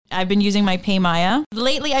I've been using my PayMaya.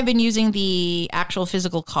 Lately, I've been using the actual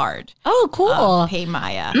physical card. Oh, cool.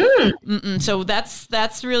 PayMaya. So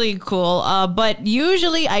that's really cool. But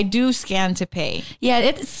usually I do scan to pay. Yeah,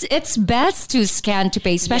 it's best to scan to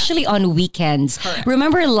pay, especially on weekends. Correct.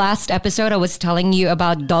 Remember last episode I was telling you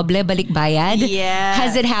about doble balikbayad? Yeah.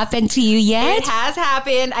 Has it happened to you yet? It has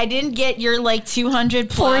happened. I didn't get your like 200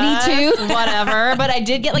 plus, 42? whatever, but I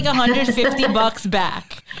did get like $150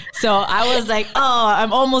 back. So I was like, oh,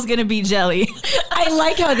 I'm almost going to be jelly. I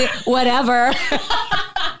like how whatever.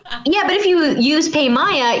 Yeah, but if you use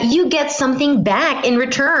PayMaya, you get something back in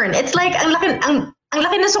return. It's like ang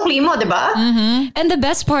laki na sukli mo, diba? And the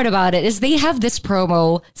best part about it is they have this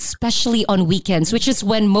promo, especially on weekends, which is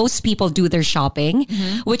when most people do their shopping,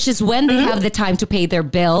 which is when they have the time to pay their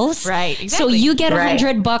bills. Right, exactly. So you get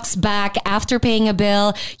 $100 back after paying a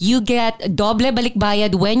bill. You get doble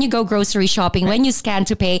balikbayad when you go grocery shopping, when you scan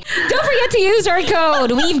to pay. Don't forget to use our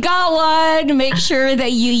code. We've got one. Make sure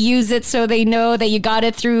that you use it so they know that you got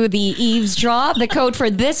it through the eavesdrop. The code for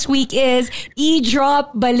this week is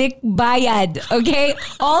eDrop Balikbayad. Okay?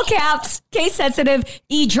 All caps, case sensitive,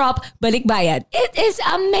 eDrop Balikbayad. It is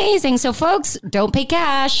amazing. So folks, don't pay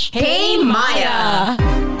cash. PayMaya.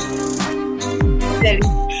 Okay.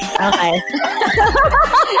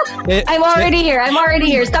 I'm already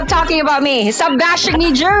here. Stop talking about me. Stop bashing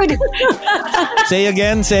me, Jude. Say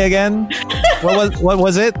again. What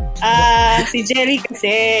was it? Si Jelly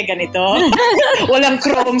kasi ganito. Walang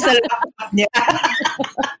Chrome sa laptop niya.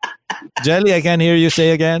 Jelly, I can't hear you.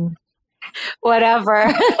 Say again. Whatever.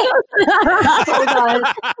 Hold on.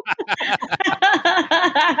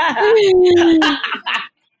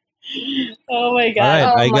 Oh my God.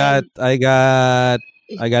 All right, Oh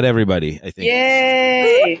I got everybody, I think.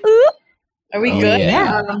 Yay. Are we good?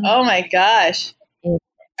 Yeah. Oh my gosh.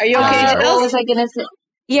 Are you okay, What Jill? was I gonna say?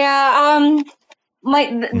 Yeah.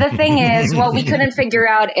 The thing is, what we couldn't figure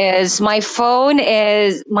out is my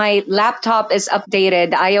laptop is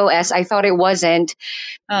updated iOS. I thought it wasn't.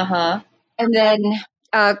 And then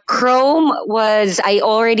Chrome I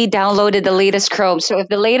already downloaded the latest Chrome. So if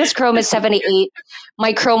the latest Chrome is 78,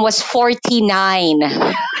 my Chrome was 49.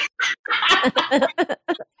 I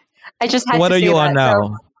just had What to are say you that. on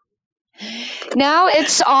now? Now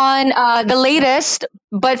it's on the latest,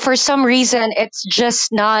 but for some reason it's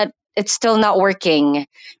still not working.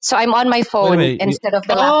 So I'm on my phone minute, instead of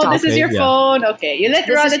the laptop. Oh, this is Okay, your yeah. phone. Okay. You let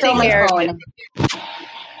This Rhonda is still take my care of phone. it.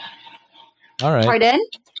 All right. Pardon?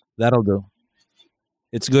 That'll do.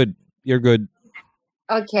 It's good. You're good.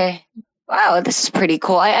 Okay. Wow, this is pretty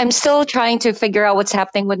cool. I'm still trying to figure out what's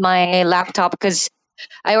happening with my laptop because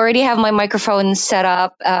I already have my microphone set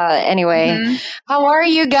up. Anyway, how are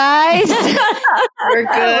you guys? We're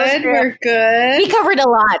good. We're good. We covered a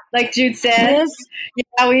lot. Like Jude said.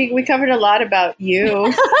 Yeah, we covered a lot about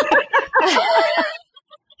you.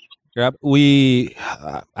 We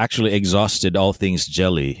actually exhausted all things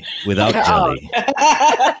jelly without jelly.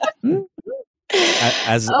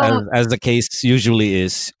 As the case usually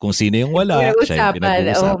is, kung sino yung wala, siya yung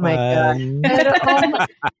pinag-uusapan. Oh my God. Pero,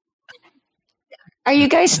 are you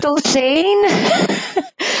guys still sane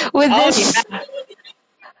with this? Yeah.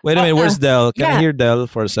 Wait a minute, where's Del? Can I hear Del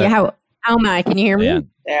for a second? Yeah, how am I? Can you hear me? Ayan.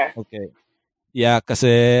 There. Okay. Yeah,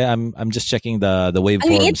 kasi I'm just checking the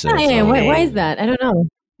waveforms. It's fine. Why is that? I don't know.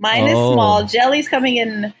 Mine is small. Jelly's coming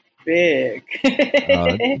in big.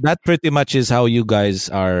 That pretty much is how you guys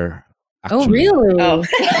are. Oh, Actually. really? Oh,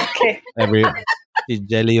 okay. Si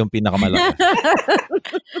Jelly yung pinakamalaki.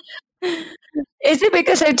 Is it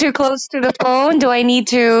because I'm too close to the phone? Do I need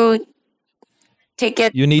to take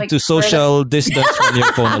it? You need like, to social distance from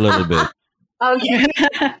your phone a little bit. Okay.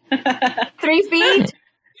 3 feet?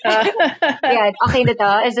 Yeah, okay na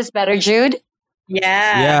to. Is this better, Jude?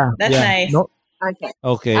 Yeah. That's nice. No, Okay.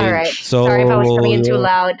 okay. All right. So, Sorry if I was coming in too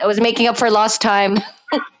loud. I was making up for lost time.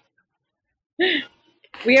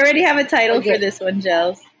 We already have a title for this one,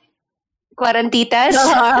 Gels. Quarantitas?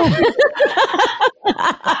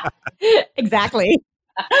 Exactly.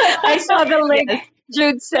 I saw the link. Yes.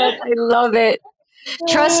 Jude said, I love it.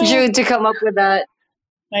 Trust Jude to come up with that.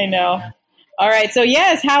 I know. All right. So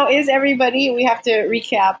yes, how is everybody? We have to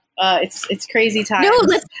recap. It's crazy times. No,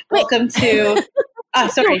 let's wait. Welcome to.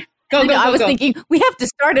 Sorry. Go. I was thinking we have to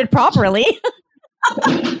start it properly.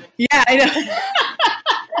 Yeah, I know.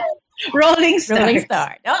 Rolling start. Okay.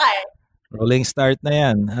 rolling start na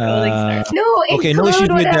yan. Rolling start. No, Okay, no issues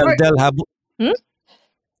with whatever. Del. What,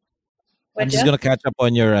 I'm just Jeff? gonna catch up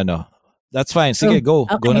on your That's fine. Sige, go.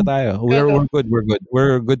 Go okay. na tayo. We're good. We're good.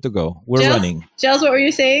 We're good to go. We're running. Gels, what were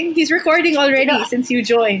you saying? He's recording already since you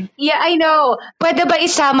joined. Yeah, I know. Pwede ba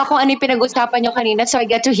isama kung ano yung pinag-usapan nyo kanina so I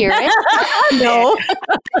get to hear it? No.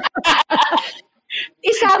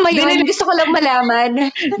 Isama yun. Gusto ko lang malaman.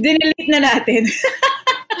 Dinilit na natin.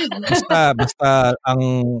 Basta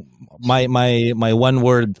ang my one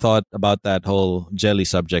word thought about that whole jelly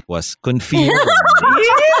subject was confused.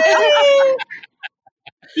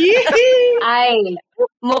 Ay,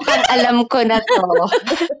 mukhang alam ko na to.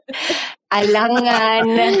 Alangan.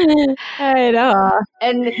 I know.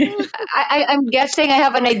 And I'm guessing I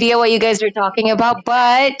have an idea what you guys are talking about,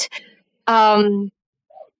 but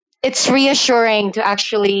it's reassuring to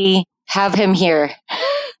actually have him here.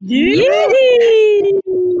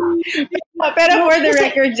 Pero for the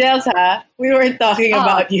record, Gels, ha? We weren't talking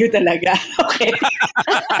about you talaga. Okay.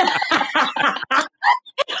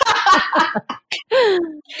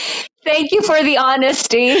 Thank you for the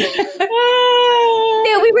honesty.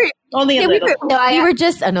 Yeah, we were Only a little. we were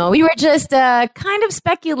just kind of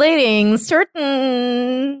speculating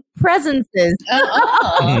certain presences.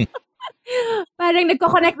 Parang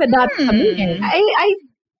nagko-connect the dots kami.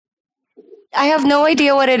 I have no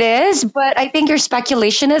idea what it is, but I think your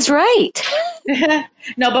speculation is right.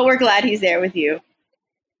 No, but we're glad he's there with you.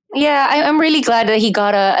 Yeah, I'm really glad that he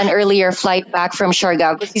got an earlier flight back from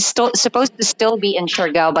Siargao because he's supposed to still be in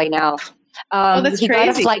Siargao by now. That's he got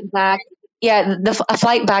a crazy. flight back. Yeah, a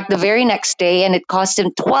flight back the very next day, and it cost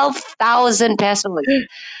him 12,000 pesos.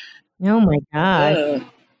 Oh my gosh.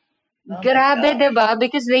 Grabe, diba?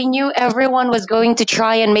 Because they knew everyone was going to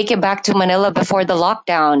try and make it back to Manila before the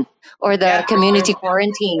lockdown or the community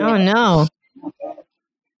quarantine. Oh no.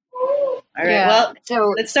 All right. Yeah, Well,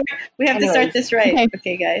 so let's start. We have to anyways. start this right. Okay.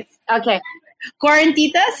 Okay, guys. okay.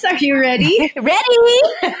 Quarantitas, are you ready? Ready?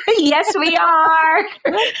 Yes, we are.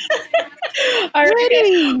 All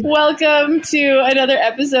right. Welcome to another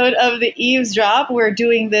episode of the Eavesdrop. We're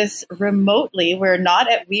doing this remotely. We're not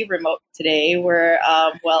at We Remote today. We're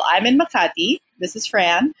I'm in Makati. This is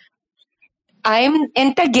Fran. I'm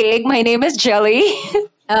in Taguig. My name is Jelly.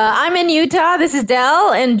 I'm in Utah. This is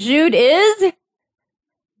Del, and Jude is.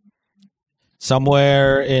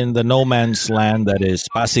 Somewhere in the no man's land that is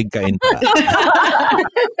Pasig Cainta.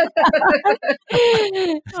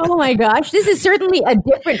 Oh my gosh, this is certainly a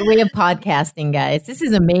different way of podcasting, guys. This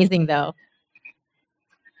is amazing, though.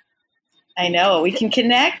 I know. We can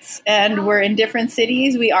connect, and we're in different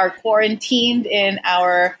cities. We are quarantined in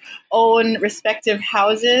our own respective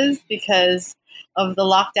houses because of the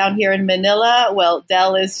lockdown here in Manila. Well,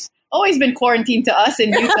 Del has always been quarantined to us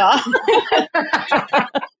in Utah.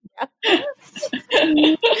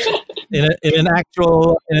 in an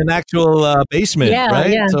actual basement, Yeah,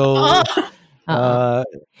 right? yeah. So Well,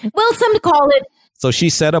 some call it. so she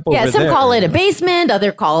set up over Yeah, some there. call it a basement.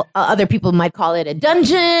 Other people might call it a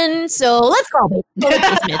dungeon. So let's call it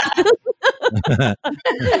basement.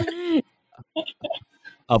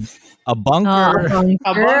 a bunker. Oh,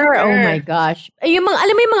 bunker. Oh my gosh. Yung mga,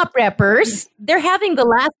 alam mo yung mga preppers, they're having the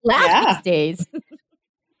last Yeah. these days.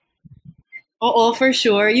 Oh, for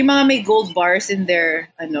sure. Yung mga may gold bars in their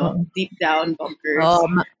deep down bunkers.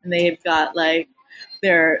 And they've got like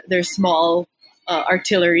their small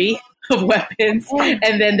artillery of weapons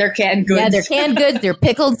and then their canned goods. Yeah, their canned goods, their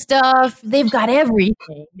pickled stuff. They've got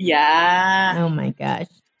everything. Yeah. Oh my gosh.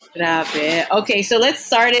 Grabe. Okay, so let's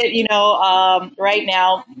start it. Right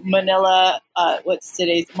now, Manila, what's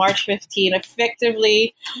today's March 15,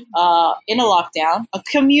 effectively in a lockdown, a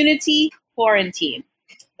community quarantine.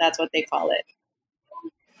 That's what they call it.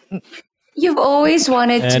 You've always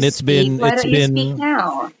wanted And to it's speak. been- Why it's don't you been- speak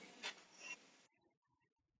now?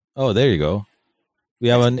 Oh, there you go. We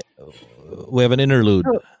have an interlude.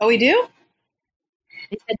 Oh, we do?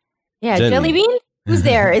 Yeah, Jelly. Jelly Bean? Who's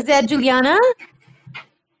there? Is that Juliana?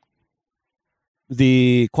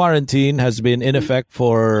 The quarantine has been in effect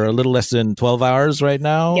for a little less than 12 hours right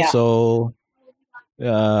now. Yeah. So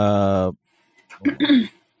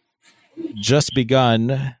just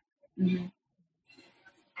begun. Mhm.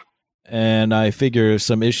 And I figure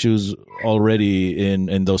some issues already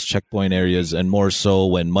in those checkpoint areas, and more so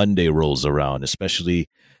when Monday rolls around, especially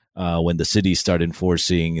when the cities start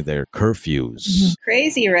enforcing their curfews.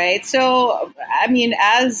 Crazy, right? So, I mean,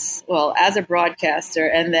 as a broadcaster,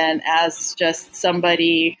 and then as just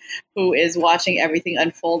somebody who is watching everything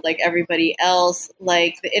unfold like everybody else,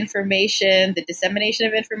 like the dissemination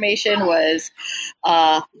of information was,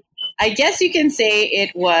 I guess you can say it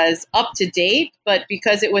was up to date, but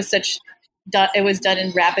because it was it was done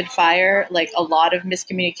in rapid fire, like a lot of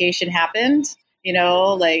miscommunication happened,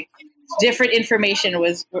 like different information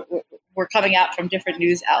was were coming out from different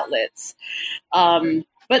news outlets.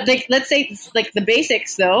 But like, let's say like the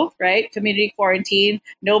basics though, right? Community quarantine,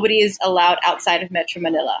 nobody is allowed outside of Metro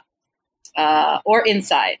Manila or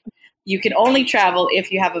inside. You can only travel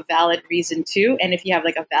if you have a valid reason to, and if you have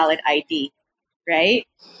like a valid ID, right?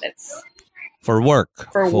 That's for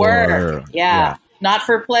work. For work, yeah. Not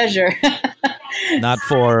for pleasure. not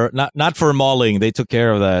for mauling. They took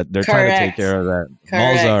care of that. They're trying to take care of that.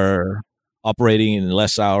 Malls are operating in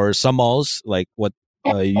less hours. Some malls, like what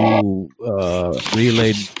you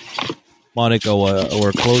relayed, Monica,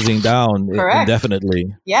 were closing down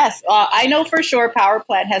indefinitely. Yes, I know for sure Power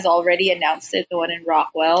Plant has already announced it, the one in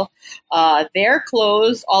Rockwell. They're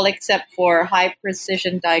closed, all except for high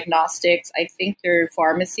precision diagnostics. I think their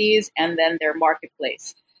pharmacies and then their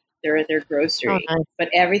marketplace, their grocery. Oh, nice. But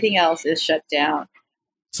everything else is shut down.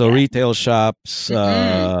 So retail shops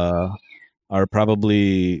are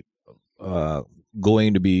probably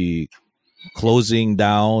going to be closing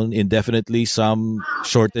down indefinitely, some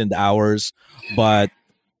shortened hours, but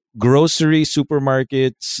grocery,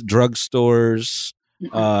 supermarkets, drugstores,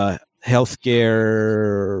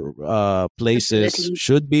 healthcare places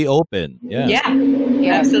should be open. Yeah,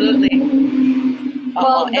 absolutely.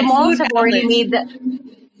 Well, the malls have already made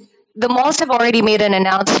the malls have already made an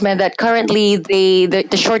announcement that currently the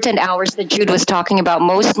shortened hours that Jude was talking about,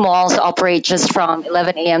 most malls operate just from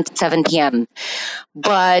 11 a.m. to 7 p.m.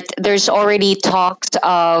 But there's already talks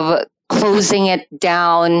of closing it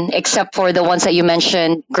down, except for the ones that you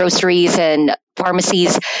mentioned, groceries and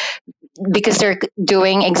pharmacies, because they're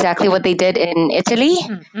doing exactly what they did in Italy,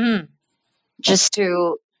 just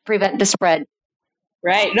to prevent the spread.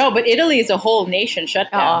 Right. No, but Italy is a whole nation shut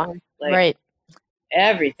down. Right.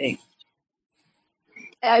 Everything.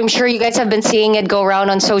 I'm sure you guys have been seeing it go around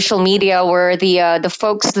on social media where the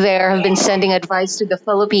folks there have been sending advice to the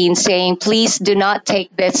Philippines saying, please do not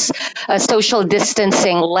take this social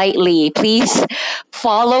distancing lightly. Please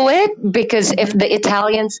follow it, because if the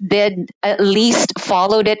Italians did at least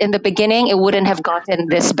followed it in the beginning, it wouldn't have gotten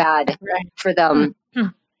this bad for them.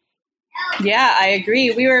 Yeah, I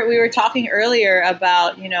agree. We were talking earlier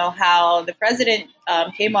about, how the president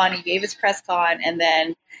came on, he gave his press con, and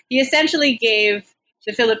then he essentially gave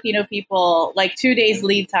the Filipino people like 2 days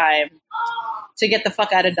lead time to get the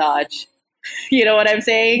fuck out of Dodge. You know what I'm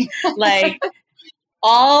saying? Like,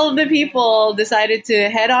 all the people decided to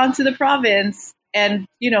head on to the province and,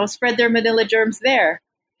 spread their Manila germs there.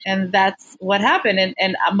 And that's what happened.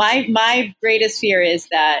 And my greatest fear is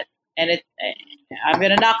that, and I'm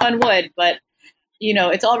going to knock on wood, but,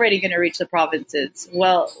 it's already going to reach the provinces.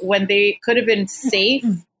 Well, when they could have been safe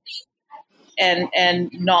and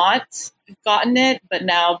not gotten it, but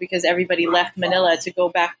now because everybody left Manila to go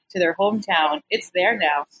back to their hometown, it's there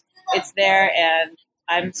now. It's there, and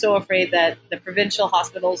I'm so afraid that the provincial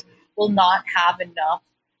hospitals will not have enough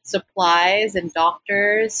supplies and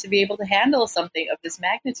doctors to be able to handle something of this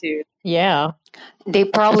magnitude. Yeah. They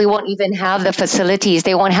probably won't even have the facilities.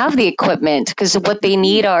 They won't have the equipment, because what they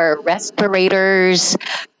need are respirators.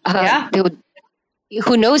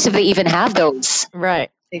 Who knows if they even have those?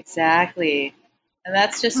 Right. Exactly. And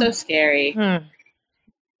that's just so scary.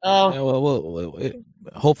 Oh, yeah, well,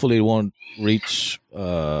 hopefully it won't reach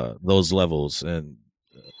those levels, and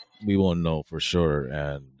we won't know for sure.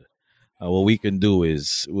 And what we can do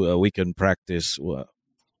is we can practice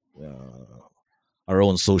our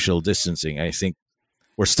own social distancing. I think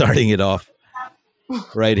we're starting it off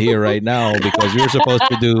right here, right now, because we're supposed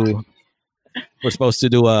to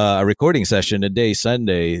do a recording session today,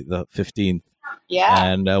 Sunday, the 15th. Yeah.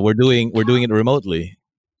 And we're doing it remotely.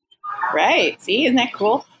 Right. See, isn't that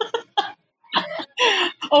cool?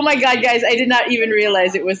 Oh my God, guys, I did not even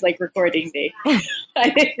realize it was like recording day. I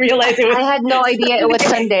didn't realize it was. I had no idea it was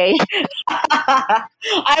Sunday.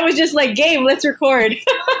 I was just like, Gabe, let's record.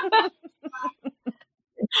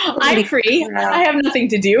 I'm free. I have nothing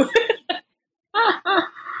to do.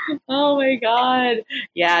 Oh my God.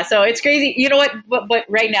 Yeah. So it's crazy. You know what? But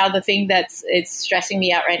right now, the thing it's stressing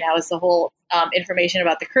me out right now is the whole information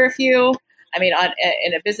about the curfew. I mean,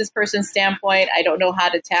 in a business person standpoint, I don't know how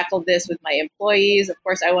to tackle this with my employees. Of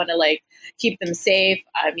course, I want to keep them safe.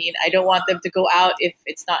 I mean, I don't want them to go out if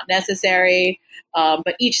it's not necessary.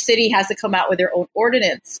 But each city has to come out with their own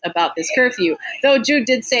ordinance about this curfew. Though Jude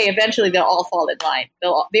did say eventually they'll all fall in line.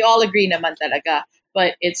 They all agree naman talaga.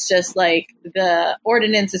 But it's just like the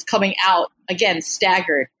ordinance is coming out, again,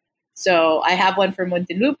 staggered. So I have one for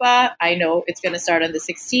Muntinlupa. I know it's going to start on the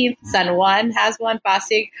 16th. San Juan has one.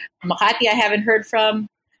 Pasig. Makati I haven't heard from,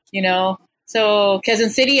 So Quezon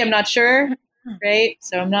City, I'm not sure, right?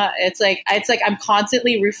 So I'm not. It's like I'm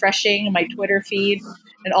constantly refreshing my Twitter feed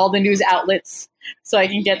and all the news outlets so I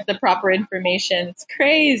can get the proper information. It's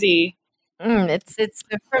crazy. It's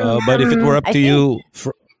from, But if it were up I to think you,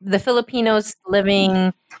 the Filipinos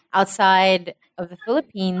living outside of the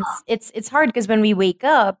Philippines. It's hard because when we wake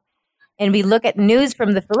up and we look at news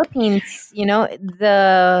from the Philippines,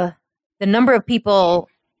 the number of people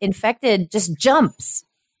infected just jumps.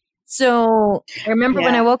 So I remember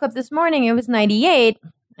when I woke up this morning, it was 98.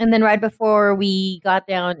 And then right before we got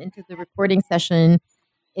down into the recording session,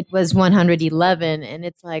 it was 111. And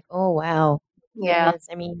it's like, oh, wow. Yeah. Yes,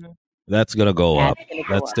 I mean, that's gonna go up. gonna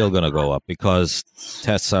go That's up. still gonna go up because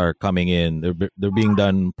tests are coming in. They're being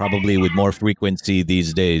done probably with more frequency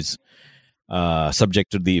these days,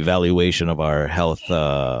 subject to the evaluation of our health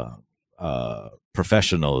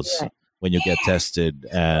professionals Right. when you get tested.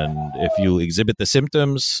 And if you exhibit the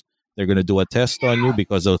symptoms, they're gonna do a test on you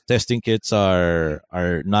because those testing kits are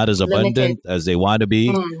not as abundant as they want to be.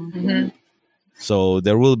 Mm-hmm. So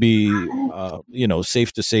there will be,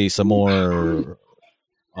 safe to say, some more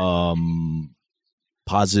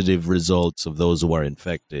positive results of those who are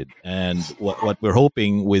infected. And what we're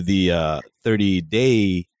hoping with the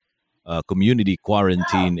 30-day community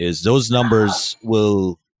quarantine is those numbers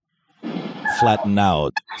will flatten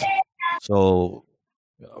out. So,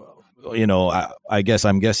 I guess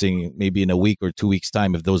I'm guessing maybe in a week or 2 weeks'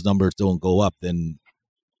 time, if those numbers don't go up, then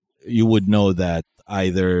you would know that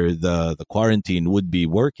either the quarantine would be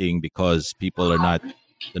working because people are not,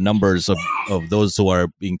 the numbers of those who are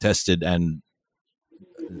being tested and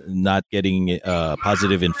not getting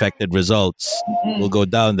positive infected results will go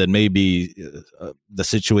down, then maybe the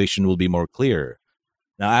situation will be more clear.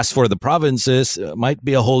 Now, as for the provinces, it might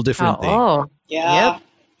be a whole different thing. Oh, Yeah. Yep.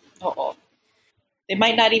 Uh-oh. They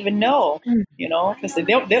might not even know, because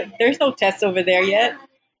there's no tests over there yet.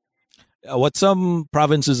 What some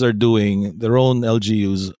provinces are doing, their own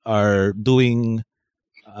LGUs are doing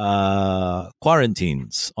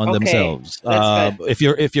quarantines on themselves. That's good.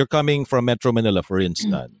 If you're coming from Metro Manila, for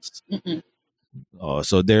instance,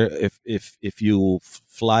 so there, if you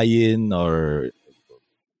fly in or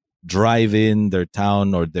drive in their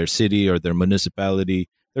town or their city or their municipality,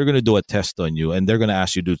 they're going to do a test on you and they're going to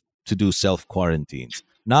ask you to do self quarantines.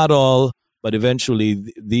 Not all, but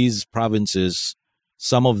eventually these provinces,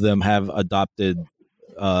 some of them have adopted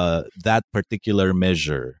that particular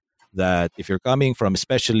measure. That if you're coming from,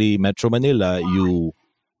 especially Metro Manila, you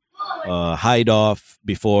hide off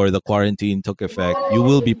before the quarantine took effect. You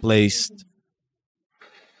will be placed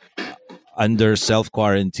under self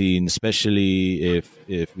quarantine, especially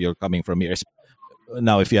if you're coming from here.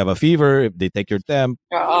 Now, if you have a fever, if they take your temp,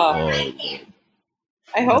 I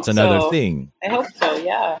hope that's another so. thing. I hope so.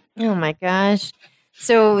 Yeah. Oh my gosh.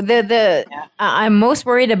 So I'm most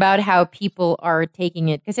worried about how people are taking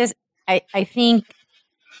it because I think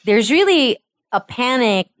there's really a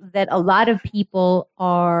panic that a lot of people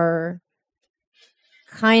are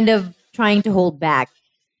kind of trying to hold back.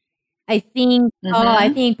 I think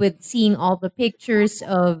with seeing all the pictures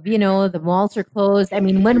of, the malls are closed. I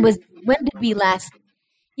mean, when did we last,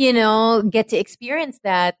 get to experience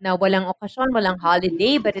that? Now, walang okasyon, walang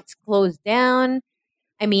holiday, but it's closed down.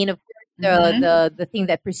 I mean, of course, the thing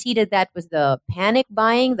that preceded that was the panic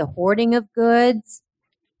buying, the hoarding of goods.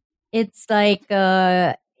 It's like,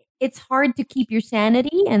 it's hard to keep your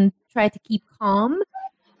sanity and try to keep calm.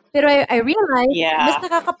 Pero I realize, mas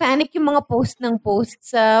nakaka-panic yung mga post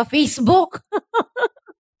sa Facebook.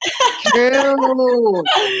 True.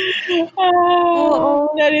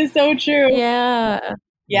 That is so true. Yeah.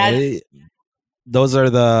 Yeah. Those are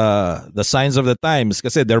the signs of the times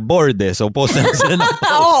kasi they're bored so post na sila ng post.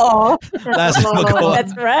 Oo. That's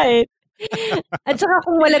right. At saka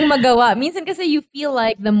kung walang magawa, minsan kasi you feel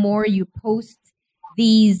like the more you post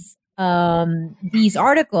these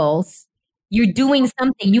articles, you're doing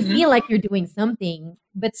something. You feel like you're doing something,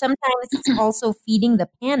 but sometimes it's also feeding the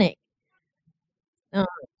panic.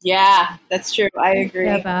 Yeah, that's true. I agree.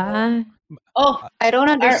 Diba? Oh, I don't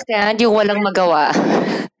understand yung walang magawa.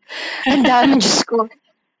 Ang dami, Diyos ko.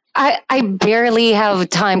 I barely have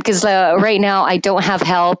time because right now I don't have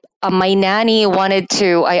help. My nanny wanted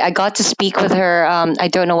to, I got to speak with her. I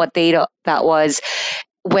don't know what date that was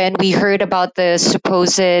when we heard about the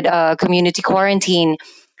supposed community quarantine.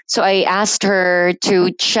 So I asked her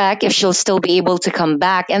to check if she'll still be able to come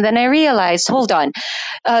back. And then I realized, hold on,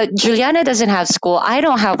 Juliana doesn't have school. I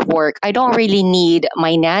don't have work. I don't really need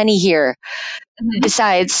my nanny here.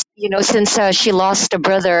 Besides, since she lost a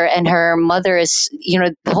brother and her mother is,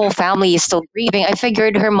 the whole family is still grieving, I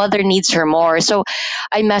figured her mother needs her more. So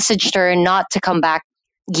I messaged her not to come back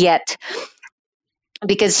yet.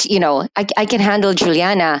 because I can handle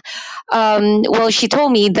Juliana. Well, she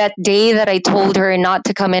told me that day that I told her not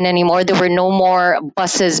to come in anymore, there were no more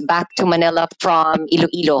buses back to Manila from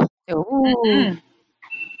Iloilo. Mm-hmm.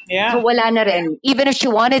 Yeah. So wala na rin. Even if she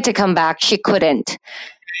wanted to come back, she couldn't.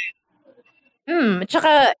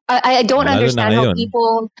 Tsaka, I don't Lalo na understand how ngayon.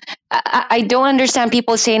 people. I don't understand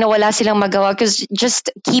people saying na wala silang magawa, because just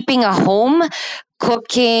keeping a home,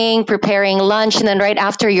 cooking, preparing lunch, and then right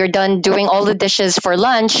after you're done doing all the dishes for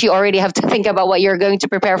lunch, you already have to think about what you're going to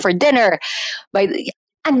prepare for dinner.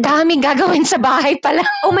 Ang daming gagawin sa bahay pala.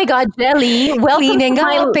 oh my God, Jelly, welcome Cleaning to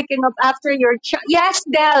my up, picking up after your yes,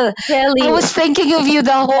 Del. Jelly. I was thinking of you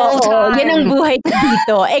the whole time. Yan ang buhay ko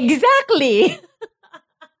dito. Exactly.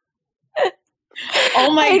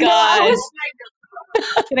 Oh my God.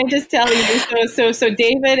 Can I just tell you? So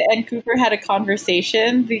David and Cooper had a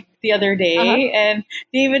conversation the other day, and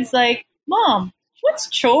David's like, "Mom, what's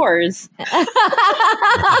chores?"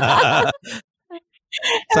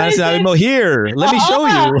 Sana sinabi mo, here, let me show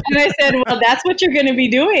you. And I said, well, that's what you're going to be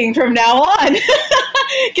doing from now on.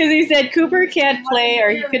 Because he said Cooper can't play, or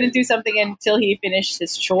he couldn't do something until he finished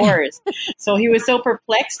his chores. So he was so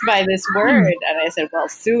perplexed by this word. And I said, well,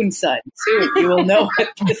 soon, son, soon you will know what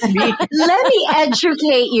this means. Let me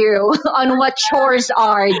educate you on what chores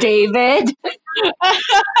are, David.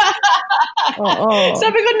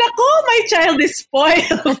 Sabi ko, nako, my child is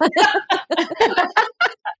spoiled.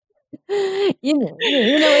 It's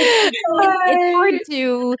hard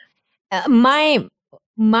to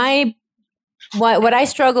what I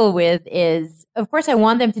struggle with is, of course, I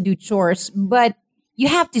want them to do chores, but you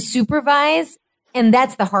have to supervise, and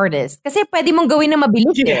that's the hardest. Kasi pwede mong gawin na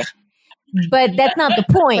mabilis eh. But that's not the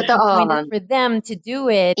point. The point is for them to do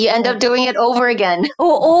it. You end up doing it over again.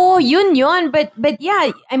 Yun. But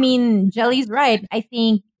yeah, I mean, Jelly's right. I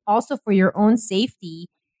think also for your own safety,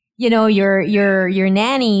 your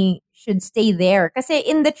nanny should stay there. Kasi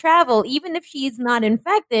in the travel, even if she is not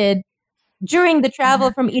infected, during the travel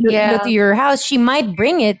from Iloilo to your house, she might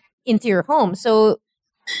bring it into your home. So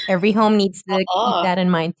every home needs to keep that in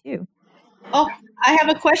mind too. Oh, I have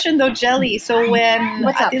a question though, Jelly. So when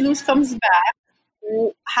Ate Luz comes back,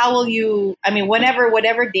 how will you, I mean,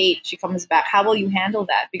 whatever date she comes back, how will you handle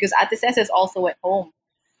that? Because Ate Cess is also at home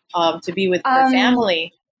to be with her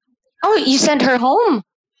family. Oh, you sent her home?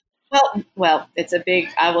 Well, it's a big,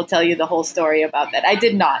 I will tell you the whole story about that. I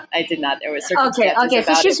did not. There was circumstances Okay,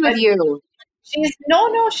 so she's with you. She's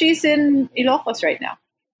in Ilocos right now.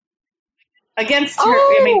 Against her,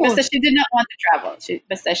 I mean, because she did not want to travel.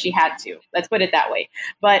 Because she had to. Let's put it that way.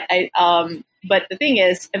 But but the thing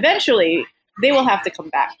is, eventually they will have to come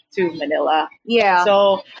back to Manila. Yeah.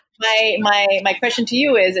 So my question to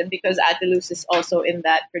you is, and because Ate Luz is also in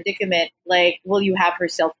that predicament, like, will you have her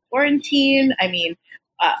self quarantine? I mean,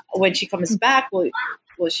 when she comes back, will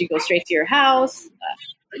she go straight to your house?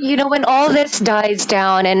 When all this dies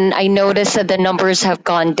down and I notice that the numbers have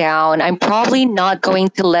gone down, I'm probably not going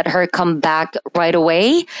to let her come back right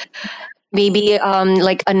away. Maybe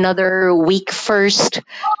like another week first,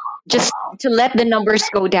 just to let the numbers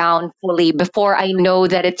go down fully before I know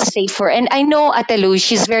that it's safer. And I know Ate Luz,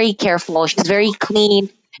 she's very careful. She's very clean.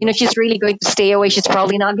 She's really going to stay away. She's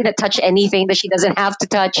probably not going to touch anything that she doesn't have to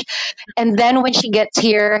touch. And then when she gets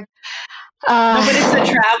here, no, but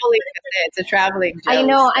it's a traveling. I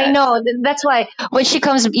know. That's why when she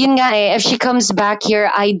comes, if she comes back here,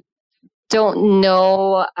 I don't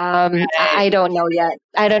know. I don't know yet.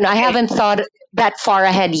 I don't know. I haven't thought that far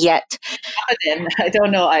ahead yet. I don't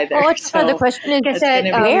know either. The question is,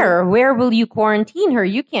 where will you quarantine her?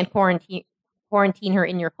 You can't quarantine her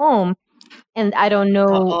in your home. And I don't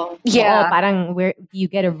know. Parang where do you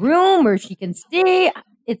get a room where she can stay?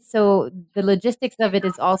 It's so the logistics of it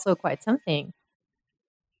is also quite something.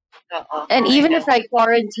 And even if I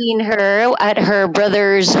quarantine her at her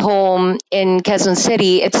brother's home in Quezon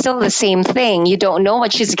City, it's still the same thing. You don't know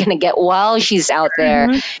what she's going to get while she's out there.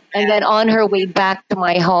 Mm-hmm. And then on her way back to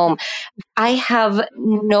my home, I have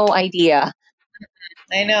no idea.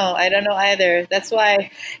 I know. I don't know either. That's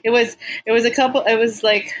why it was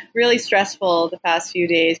like really stressful the past few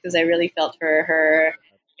days, because I really felt for her.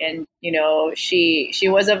 And, she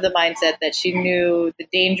was of the mindset that she knew the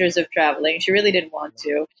dangers of traveling. She really didn't want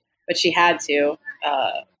to, but she had to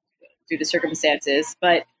due to circumstances.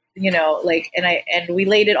 But, and we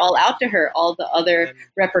laid it all out to her, all the other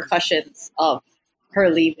repercussions of her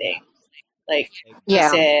leaving. Like,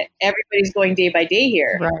 everybody's going day by day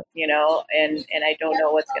here, right. And I don't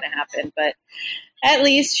know what's going to happen. But at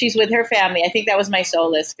least she's with her family. I think that was my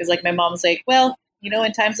solace, because, like, my mom's like, well,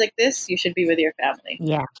 in times like this, you should be with your family.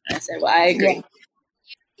 Yeah. And I said, well, I agree.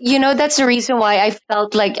 Yeah. That's the reason why I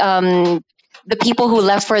felt like the people who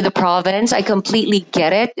left for the province, I completely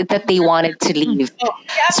get it that they wanted to leave,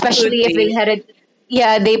 especially if they headed.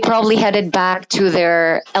 Yeah, they probably headed back to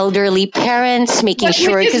their elderly parents, making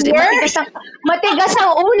sure because matigas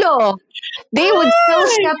ang ulo. They would still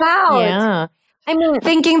step out. Yeah. I mean,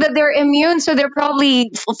 thinking that they're immune, so they're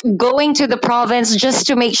probably going to the province just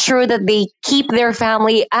to make sure that they keep their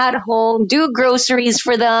family at home, do groceries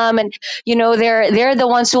for them, and they're the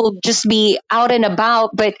ones who will just be out and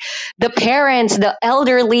about. But the parents, the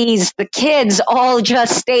elderlies, the kids, all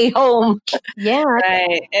just stay home. Yeah,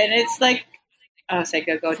 right. And it's like, oh, say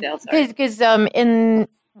go, Del. Sorry, because in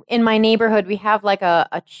my neighborhood we have like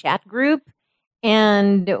a chat group.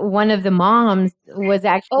 And one of the moms was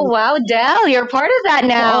actually. Oh wow, Del, you're part of that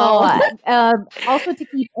now. Also to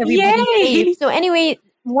keep everybody safe. So anyway,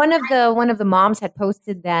 one of the moms had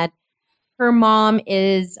posted that her mom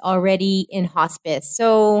is already in hospice.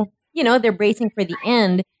 So they're bracing for the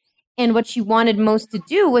end, and what she wanted most to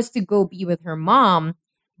do was to go be with her mom.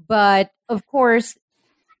 But of course,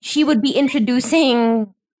 she would be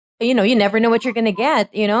introducing. You never know what you're gonna get.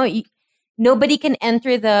 Nobody can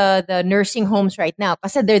enter the nursing homes right now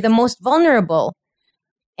because they're the most vulnerable.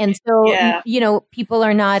 And so, people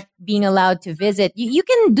are not being allowed to visit. You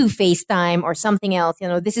can do FaceTime or something else.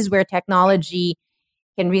 This is where technology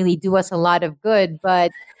can really do us a lot of good. But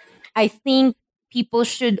I think people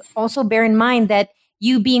should also bear in mind that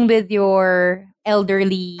you being with your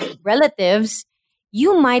elderly relatives,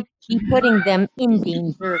 you might be putting them in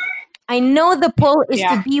danger. I know the pull is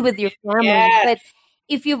to be with your family, but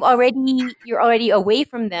if you're already away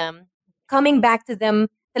from them, coming back to them,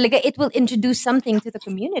 it will introduce something to the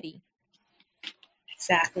community.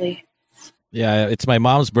 Exactly. Yeah, it's my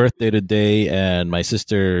mom's birthday today, and my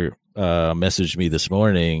sister messaged me this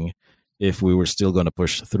morning if we were still going to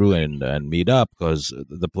push through and meet up because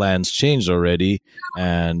the plans changed already,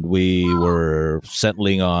 and we were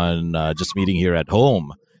settling on just meeting here at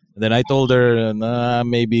home. And then I told her,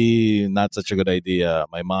 maybe not such a good idea.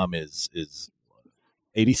 My mom is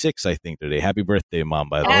 86, I think, today. Happy birthday, Mom,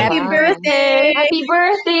 by the way. Happy birthday! Happy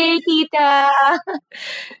birthday, Tita!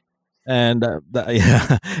 And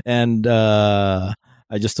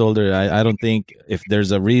I just told her I don't think if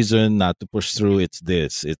there's a reason not to push through, it's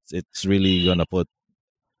this. It's really gonna put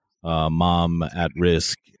Mom at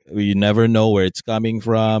risk. You never know where it's coming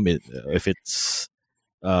from. If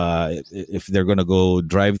they're gonna go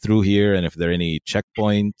drive through here, and if there are any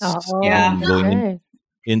checkpoints going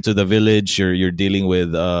into the village, you're dealing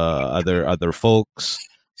with other folks,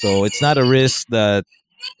 so it's not a risk that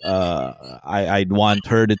I'd want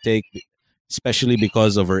her to take, especially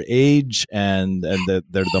because of her age and that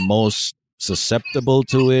they're the most susceptible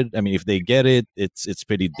to it. I mean, if they get it, it's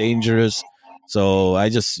pretty dangerous. So I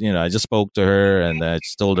just spoke to her and I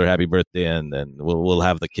just told her happy birthday, and then we'll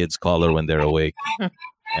have the kids call her when they're awake.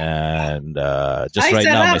 And just right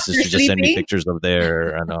now, my sister just sent me pictures of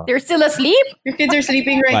their. They're still asleep? Your kids are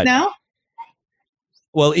sleeping right now?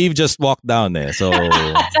 Well, Eve just walked down there, so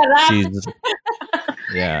she's.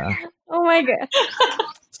 Yeah. Oh my god.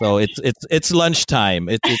 So it's lunchtime.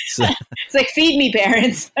 It's it's like, feed me,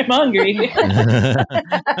 parents. I'm hungry.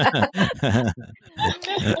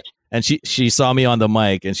 And she saw me on the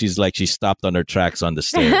mic, and she's like, she stopped on her tracks on the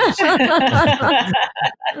stairs.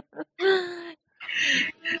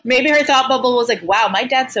 Maybe her thought bubble was like, "Wow, my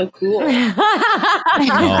dad's so cool."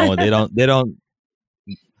 No, they don't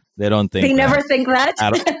think. They never think that.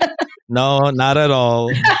 No, not at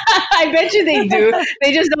all. I bet you they do.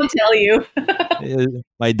 They just don't tell you.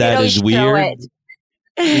 My dad is weird.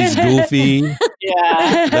 He's goofy.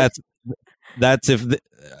 Yeah. That's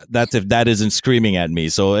if dad isn't screaming at me.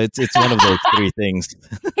 So it's one of those three things.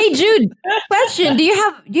 Hey Jude, question: Do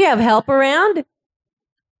you have help around?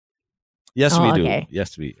 Yes, we do. Okay.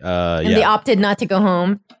 Yes, we. And they opted not to go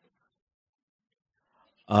home.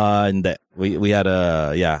 And we had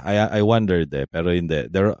I wondered there, pero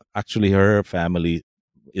they're actually, her family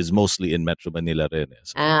is mostly in Metro Manila rin.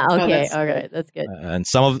 So. Okay, all right, that's good. And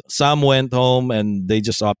some went home and they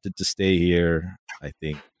just opted to stay here, I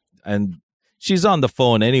think. And she's on the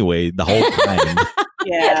phone anyway the whole time.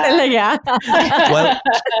 Yeah. Well,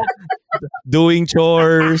 doing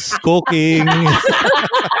chores, cooking.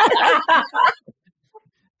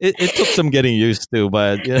 It took some getting used to,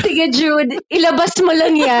 but Sige, Jude, ilabas mo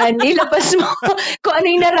lang yan. Ilabas mo kung ano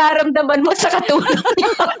yung nararamdaman mo sa katulad niyo.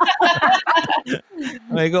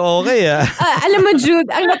 I go, okay, alam mo, Jude,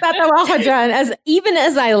 ang natatawa ko dyan, even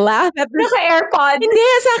as I laugh at the Naka-AirPod. Hindi,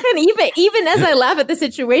 sa akin, even as I laugh at the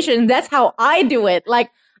situation, that's how I do it. Like,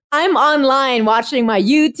 I'm online watching my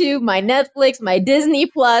YouTube, my Netflix, my Disney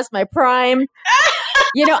Plus, my Prime.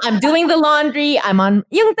 I'm doing the laundry. I'm on,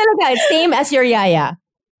 yung talaga, same as your yaya.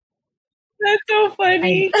 That's so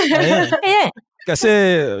funny. Yeah.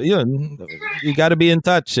 Kasi, yun, you gotta be in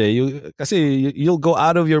touch. Kasi you'll go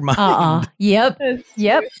out of your mind. Yep.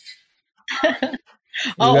 Yep.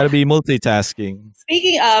 You gotta be multitasking.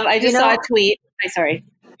 Speaking of, I just saw a tweet. Sorry.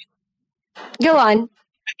 Go on.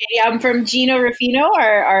 Okay, from Gino Rufino,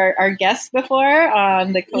 our guest before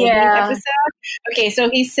on the COVID episode. Okay, so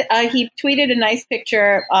he tweeted a nice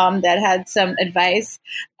picture that had some advice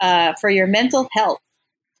for your mental health.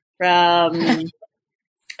 And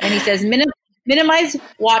he says, minimize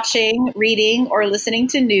watching, reading, or listening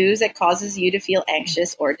to news that causes you to feel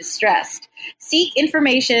anxious or distressed. Seek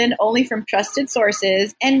information only from trusted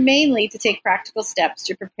sources, and mainly to take practical steps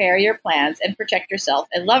to prepare your plans and protect yourself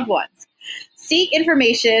and loved ones. Seek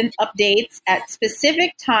information updates at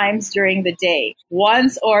specific times during the day,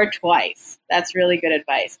 once or twice. That's really good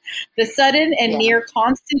advice. The sudden and near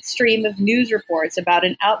constant stream of news reports about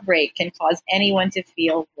an outbreak can cause anyone to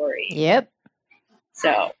feel worried. Yep.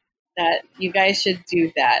 So that you guys should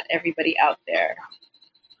do that, everybody out there.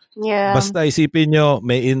 Yeah. Basta isipin nyo,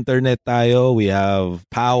 may internet tayo, we have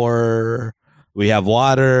power, we have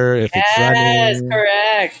water if it's running. Yes,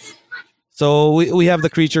 correct. So we have the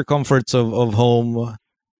creature comforts of home,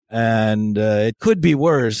 and it could be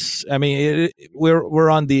worse. I mean, we're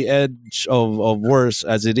on the edge of worse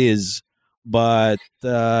as it is, but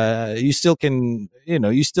you still can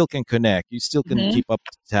connect. You still can keep up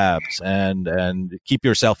tabs and keep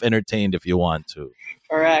yourself entertained if you want to.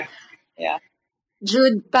 Correct. Yeah.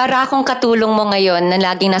 Jude, para akong katulong mo ngayon na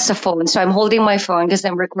laging nasa phone. So I'm holding my phone because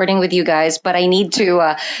I'm recording with you guys, but I need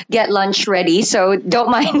to get lunch ready. So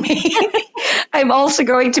don't mind me. I'm also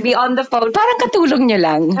going to be on the phone. Parang katulong nyo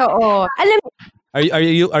lang. Oo.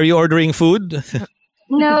 Are you ordering food?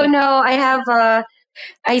 No.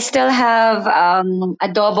 I still have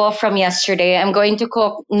adobo from yesterday. I'm going to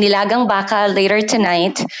cook nilagang baka later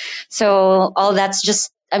tonight. So all I'm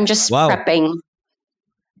just prepping.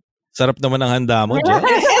 Sarap naman ang handa mo, Jess.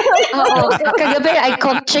 Oo. Kagabi, I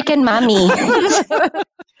cooked chicken mami.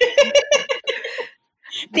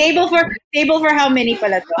 Table for how many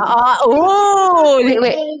pala to?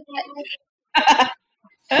 Wait.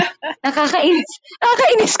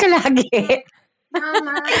 Nakakainis ka lagi.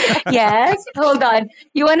 Mama. Yes? Hold on.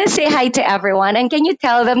 You want to say hi to everyone, and can you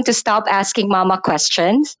tell them to stop asking Mama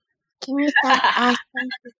questions? Can you stop asking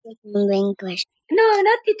Jumbing questions? No,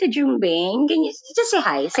 not Tita Jumbing. Can you just say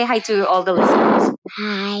hi? Say hi to all the listeners.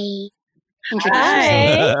 Hi.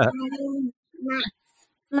 Hi.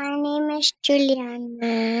 My name is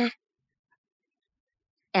Juliana.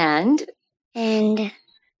 And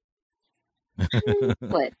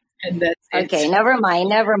what? And that's it. Okay, never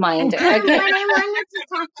mind. Okay. But I wanted to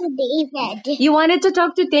talk to David. You wanted to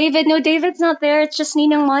talk to David? No, David's not there. It's just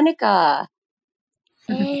Ninang Monica.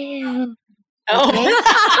 Ew. Oh.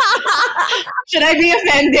 Should I be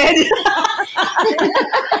offended?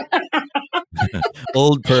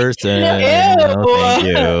 Old person. Ew. No, thank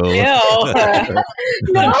you. Ew.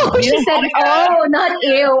 No, she said, "Oh, not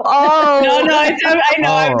ew." Oh, No, I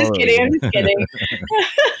know. I'm just Oh. kidding.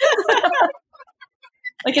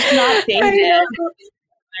 Like it's not David.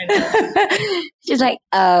 I know. She's like,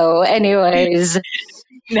 "Oh." Anyways,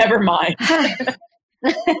 Never mind.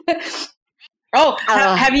 Oh,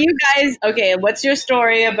 have you guys? Okay, what's your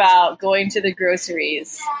story about going to the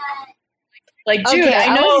groceries? Like Jude, Okay,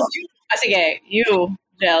 I know. Okay, you,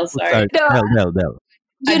 Jel. Sorry. Del. you know,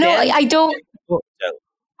 Adele? I don't.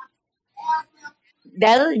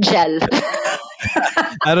 Gel.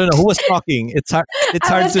 I don't know who was talking. It's hard. It's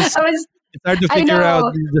I hard to I figure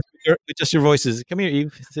out know. with just your voices. Come here,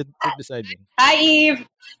 Eve. Sit beside me. Hi, Eve.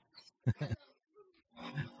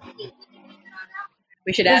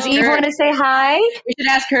 We should Does ask Eve her. want to say hi? We should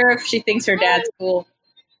ask her if she thinks her dad's cool.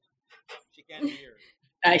 She can't hear.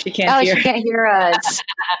 She can't Oh, hear. she can't hear us.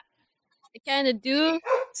 I kind of do.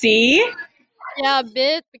 See, Yeah, a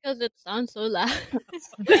bit because it sounds so loud.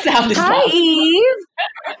 the sound is Hi, loud. Eve.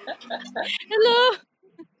 Hello.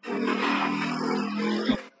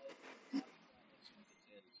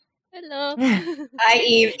 Hello. Hi,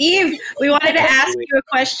 Eve. Eve, we wanted to ask you a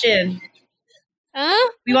question. Huh?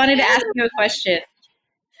 We wanted to ask you a question.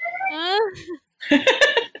 Huh?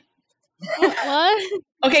 What?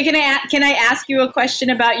 Okay, can I ask you a question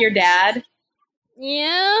about your dad?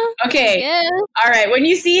 Yeah. Okay. Yeah. All right. When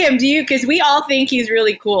you see him, because we all think he's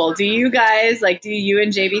really cool. Do you guys, do you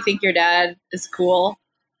and JB think your dad is cool?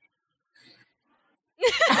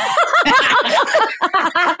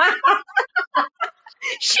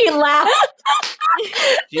 She laughed.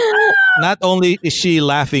 Not only is she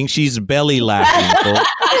laughing, she's belly laughing. folks.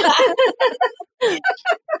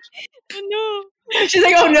 No. She's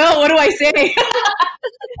like, oh no, what do I say?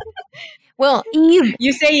 Well, Eve.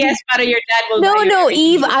 You say yes, but your dad will. No,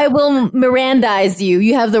 Eve. I will Mirandize you.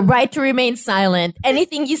 You have the right to remain silent.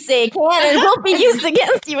 Anything you say can and will be used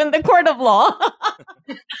against you in the court of law.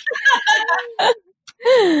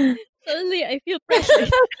 Suddenly, I feel pressure.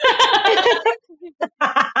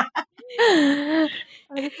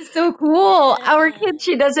 Oh, this is so cool. Our kid.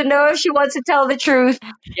 She doesn't know if she wants to tell the truth.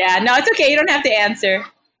 Yeah, no, it's okay. You don't have to answer.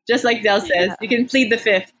 Just like Del says, you can plead the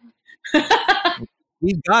fifth.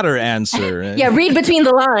 We got her answer. Yeah, read between the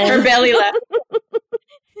lines. Her belly laugh.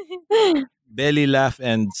 Belly laugh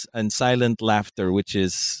and silent laughter, which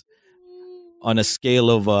is on a scale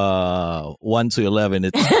of 1 to 11,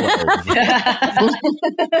 it's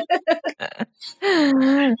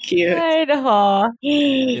 12. Cute.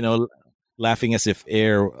 You know, laughing as if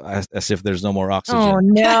as if there's no more oxygen. Oh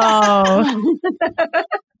no!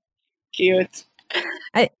 Cute.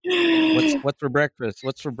 What's for breakfast?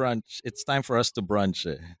 What's for brunch? It's time for us to brunch.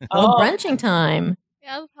 Oh, brunching time. We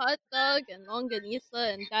have hot dog and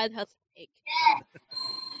longanisa, and Dad has steak.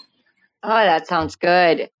 Oh, that sounds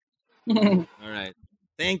good. All right.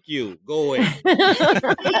 Thank you. Go away. I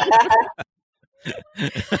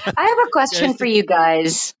have a question for you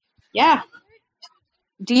guys. Yeah.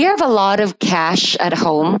 Do you have a lot of cash at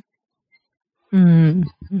home?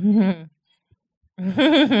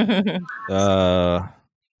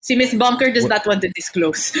 See, Miss Bunker does not want to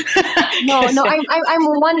disclose. No, I'm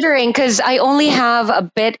wondering because I only have a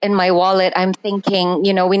bit in my wallet. I'm thinking,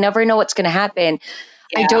 we never know what's going to happen.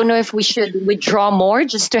 Yeah. I don't know if we should withdraw more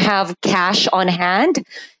just to have cash on hand.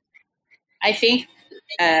 I think,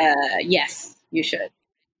 yes, you should.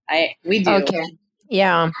 We do. Okay.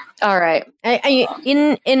 Yeah. All right.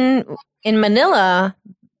 In Manila,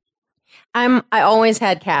 I always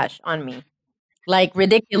had cash on me. Like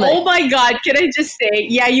ridiculous. Oh my God! Can I just say,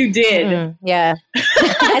 yeah, you did. Yeah.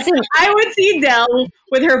 I would see Del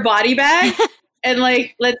with her body bag, and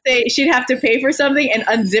like, let's say she'd have to pay for something and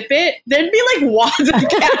unzip it. There'd be like wads of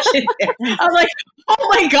cash in there. I'm like, oh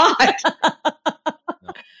my God!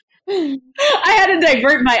 I had to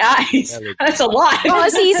divert my eyes. That's a lot. Oh,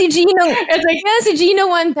 si Gino. It's like, yeah, si Gino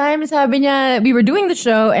one time, sabi niya, we were doing the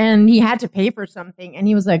show and he had to pay for something, and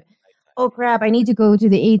he was like, oh crap, I need to go to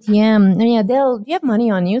the ATM. And yeah, Del, do you have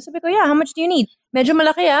money on you? Sabi ko, yeah, how much do you need? Medyo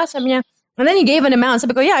malaki sabi niya. And then he gave an amount.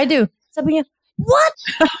 Sabi ko, yeah, I do. Sabi niya, what?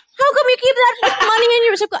 How come you keep that much money in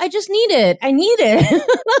your... Sabi ko, I just need it. I need it.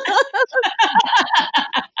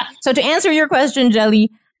 So to answer your question,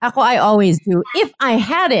 Jelly, I always do. If I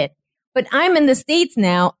had it, but I'm in the States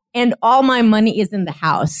now and all my money is in the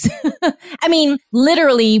house. I mean,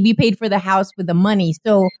 literally, we paid for the house with the money.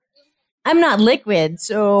 So I'm not liquid,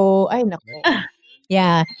 so I know.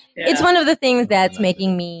 Yeah. It's one of the things that's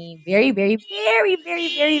making me very, very, very, very,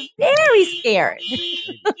 very, very scared.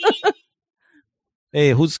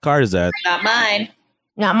 Hey, whose car is that? Not mine.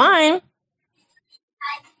 Not mine.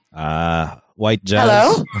 White Jazz.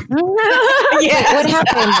 Hello? Yeah. What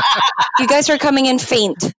happened? You guys are coming in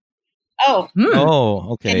faint. Oh.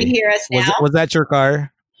 Oh, okay. Can you hear us now? Was that your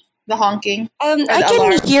car? The honking? I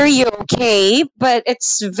can hear you okay, but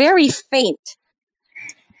it's very faint.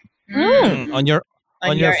 On your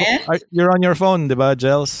end? You're on your phone, diba,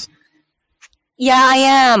 Jels? Yeah, I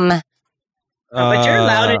am. But you're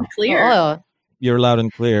loud and clear. Oh. You're loud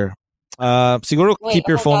and clear. Siguro keep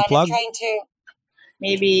your phone plugged. I'm trying to...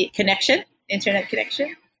 Maybe connection? Internet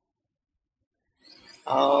connection?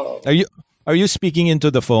 Oh. Are you speaking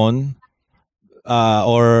into the phone?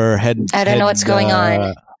 Or head? I don't know what's going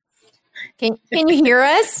on. Can you hear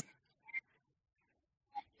us?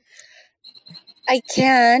 I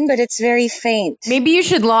can, but it's very faint. Maybe you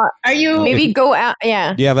should maybe go out.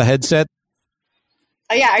 Yeah. Do you have a headset?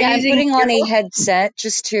 Oh yeah. I'm putting on a headset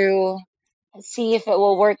just to see if it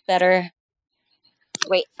will work better.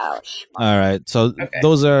 Wait, ouch. All right. So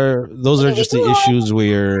those are just the issues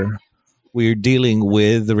we're dealing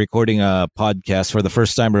with, the recording a podcast for the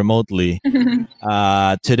first time remotely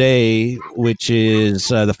today, which is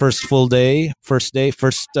the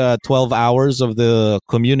first 12 hours of the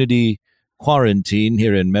community quarantine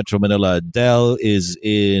here in Metro Manila. Del is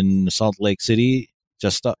in Salt Lake City,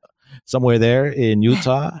 just somewhere there in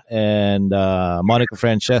Utah, and Monica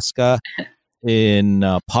Francesca in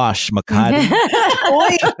posh Makati.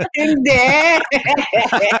 Uy, hindi.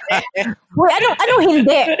 Uy, ano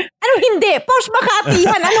hindi? Ano hindi? Posh Makati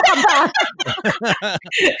yan. Ano ka ba?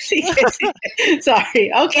 Sige.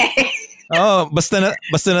 Sorry. Okay. basta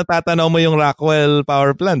natatanaw mo yung Rockwell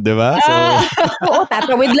Power Plant, di ba? So, Oo,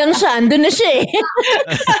 tatawid lang siya. Andun na siya eh.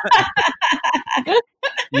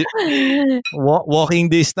 walking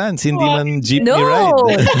distance, hindi man jeepney No.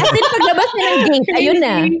 ride. As in, paglabas niya ng gate, ayun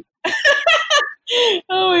na.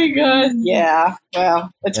 Oh my God. Yeah.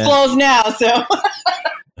 Well, it's closed now, so.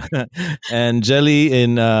 And Jelly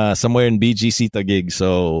in somewhere in BGC Taguig.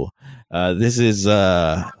 So this is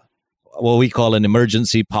what we call an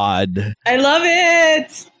emergency pod. I love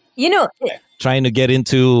it. You know, Trying to get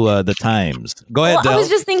into the times. Go ahead, Del. I was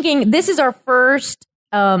just thinking, this is our first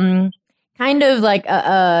kind of like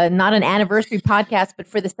not an anniversary podcast, but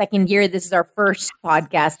for the second year, this is our first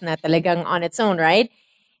podcast na talagang on its own, right?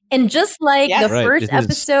 And just like the first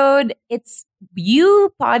episode, it's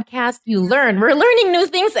you podcast, you learn. We're learning new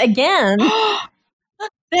things again.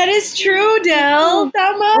 That is true, Del.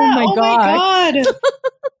 Tama. Oh my God.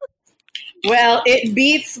 Well, it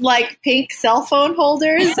beats like pink cell phone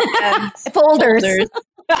holders and folders.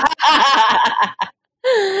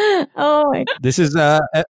 Oh my God. This is I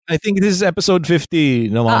think this is episode 50,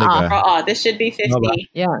 no, Monica. This should be 50.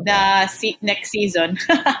 Yeah. Next season.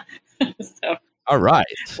 So. All right.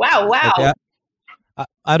 Wow. Okay.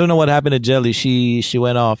 I don't know what happened to Jelly. She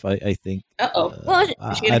went off, I think. Uh-oh. Well,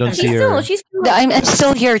 I don't see her. I'm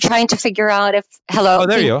still here trying to figure out if... Hello? Oh,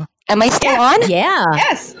 there you go. Am I still on? Yeah.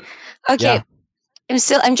 Yes. Okay. Yeah.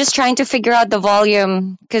 I'm just trying to figure out the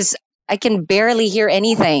volume because I can barely hear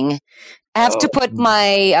anything. I have to put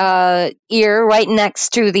my ear right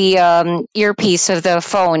next to the earpiece of the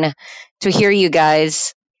phone to hear you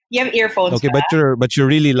guys. You have earphones. Okay, but you're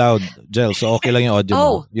really loud, Jel. So okay lang yung audio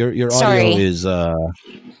mo. Your audio is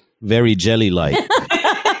very jelly-like.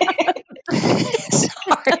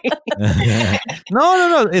 Sorry.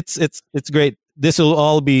 No. It's great. This will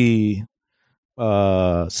all be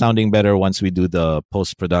sounding better once we do the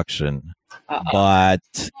post-production. But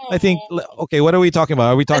I think, okay, what are we talking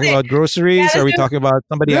about? Are we talking about groceries? Are we talking about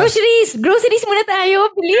somebody else? Groceries muna tayo,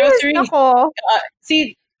 please. Ako.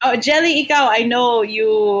 See, Jelly, ikaw, I know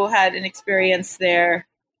you had an experience there.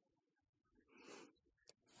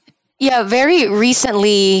 Yeah, very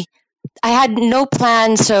recently, I had no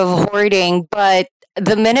plans of hoarding, but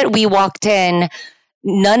the minute we walked in,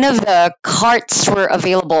 none of the carts were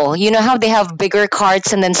available. You know how they have bigger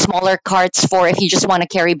carts and then smaller carts for if you just want to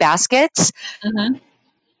carry baskets? Mm-hmm.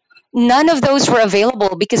 None of those were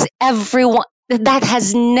available because that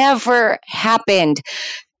has never happened.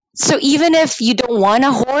 So even if you don't want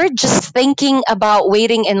to hoard, just thinking about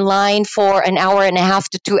waiting in line for an hour and a half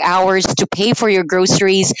to 2 hours to pay for your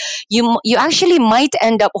groceries, you actually might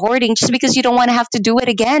end up hoarding just because you don't want to have to do it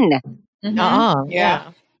again. Mm-hmm.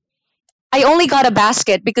 Yeah. I only got a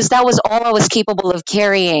basket because that was all I was capable of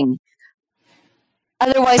carrying.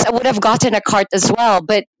 Otherwise, I would have gotten a cart as well,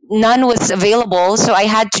 but none was available. So I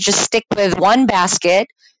had to just stick with one basket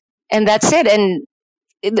and that's it. And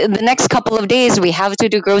the next couple of days, we have to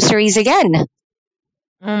do groceries again.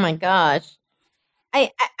 Oh my gosh.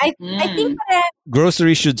 I think that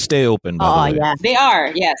Groceries should stay open, by the way. Yeah. They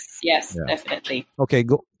are. Yes, definitely. Okay,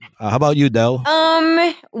 go. How about you, Del?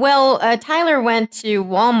 Well, Tyler went to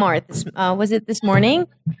Walmart. Was it this morning?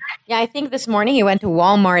 Yeah, I think this morning he went to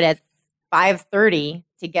Walmart at 5:30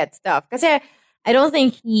 to get stuff. Because I don't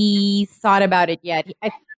think he thought about it yet.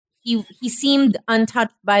 He seemed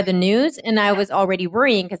untouched by the news, and I was already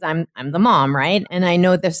worrying because I'm the mom, right? And I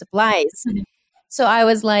know the supplies. So I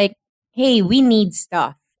was like, hey, we need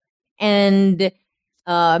stuff. And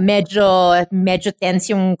medyo tense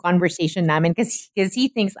yung conversation namin because he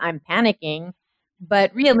thinks I'm panicking.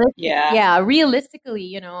 But realistically,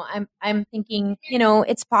 you know, I'm thinking, you know,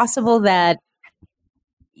 it's possible that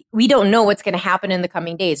we don't know what's going to happen in the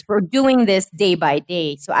coming days. We're doing this day by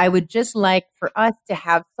day. So I would just like for us to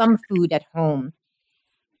have some food at home.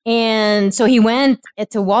 And so he went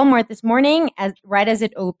to Walmart this morning right as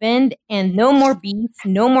it opened, and no more beef,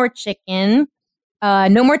 no more chicken,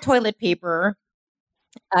 no more toilet paper,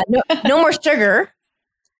 no more sugar,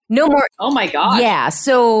 no more. Oh my God. Yeah.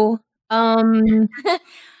 So,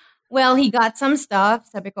 well, he got some stuff.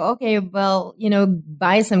 Sabi ko, okay, well, you know,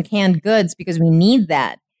 buy some canned goods because we need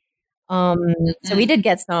that. So we did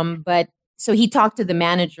get some, but so he talked to the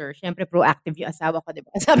manager. Siyempre proactive yung asawa ko, diba?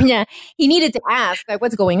 Sabi niya, he needed to ask, like,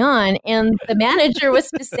 what's going on? And the manager was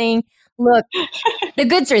just saying, look, the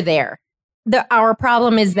goods are there. Our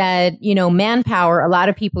problem is that, you know, manpower, a lot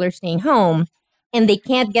of people are staying home and they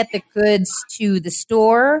can't get the goods to the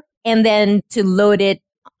store and then to load it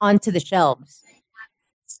onto the shelves.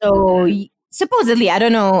 So supposedly, I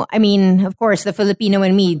don't know. I mean, of course, the Filipino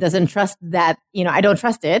in me doesn't trust that. You know, I don't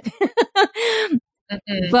trust it.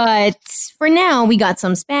 But for now, we got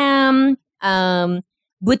some spam.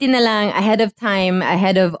 Buti na lang ahead of time,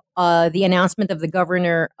 ahead of the announcement of the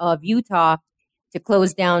governor of Utah to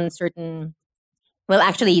close down certain. Well,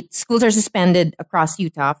 actually, schools are suspended across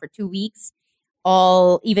Utah for 2 weeks.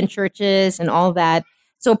 Even churches and all that.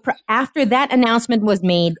 So after that announcement was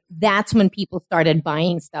made, that's when people started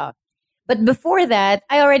buying stuff. But before that,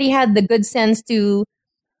 I already had the good sense to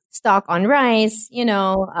stock on rice,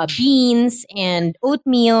 beans and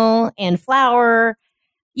oatmeal and flour,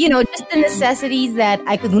 just the necessities that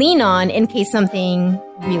I could lean on in case something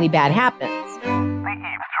really bad happens.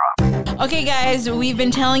 Okay, guys, we've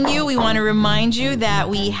been telling you, we want to remind you that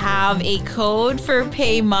we have a code for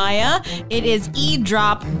Pay Maya. It is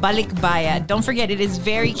E-Drop Balikbayad. Don't forget, it is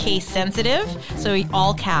very case sensitive, so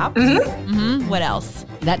all caps. What else?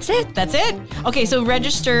 That's it. That's it? Okay, so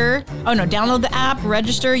register. Oh, no, download the app,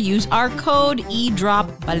 register, use our code E-Drop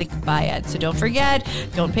Balikbayad. So don't forget,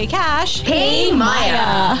 don't pay cash. Pay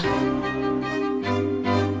Maya.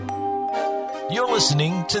 You're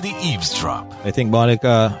listening to The Eavesdrop. I think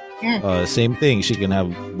Monica, same thing. She can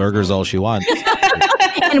have burgers all she wants.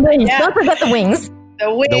 And wings. Don't forget the wings.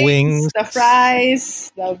 The wings, the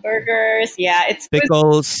fries, the burgers. Yeah, it's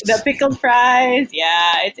pickles. The pickled fries.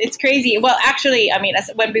 Yeah, it's crazy. Well, actually, I mean,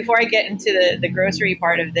 before I get into the grocery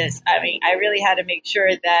part of this, I mean, I really had to make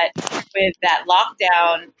sure that with that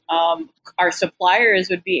lockdown, our suppliers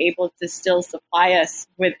would be able to still supply us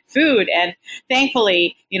with food. And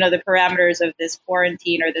thankfully, the parameters of this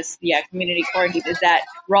quarantine or this community quarantine is that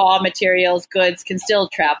raw materials, goods can still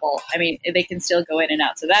travel. I mean, they can still go in and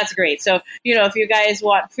out. So that's great. So, if you guys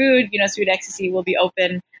want food, Sweet Ecstasy will be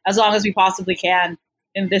open as long as we possibly can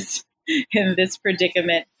in this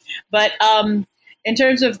predicament. But in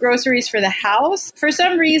terms of groceries for the house, for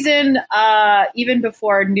some reason, even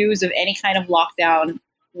before news of any kind of lockdown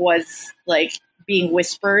was like being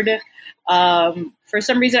whispered, for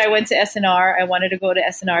some reason I went to SNR. I wanted to go to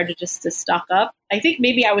SNR to stock up. I think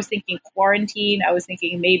maybe I was thinking quarantine. I was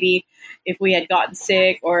thinking maybe if we had gotten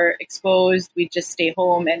sick or exposed, we'd just stay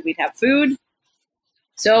home and we'd have food.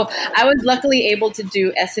 So I was luckily able to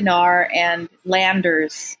do SNR and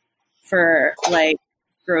Landers for like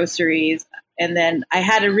groceries. And then I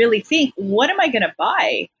had to really think, what am I going to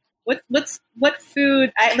buy? What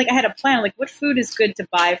food? I had a plan. Like, what food is good to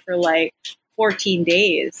buy for like 14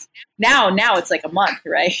 days? Now it's like a month,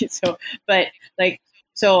 right?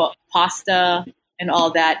 So pasta and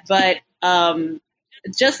all that. But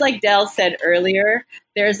just like Del said earlier,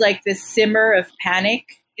 there's like this simmer of panic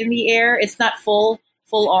in the air. It's not full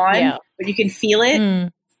on, but you can feel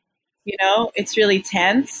it. It's really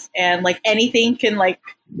tense, and like anything can like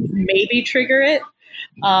maybe trigger it.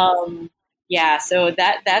 So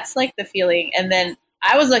that's like the feeling. And then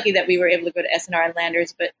I was lucky that we were able to go to SNR and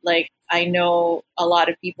Landers, but like I know a lot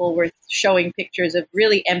of people were showing pictures of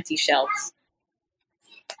really empty shelves.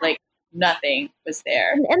 Like nothing was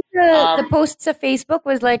there. And the posts sa Facebook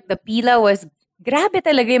was like the pila was grabe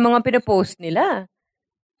talaga yung mga pinopost nila.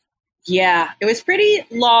 Yeah, it was pretty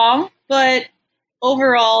long, but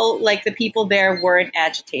overall, like the people there weren't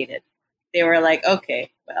agitated. They were like, okay,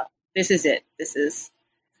 well, this is it. This is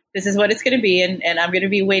what it's going to be, and I'm going to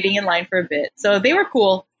be waiting in line for a bit. So they were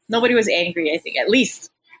cool. Nobody was angry, I think, at least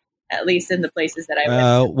in the places that I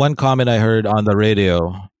went. One comment I heard on the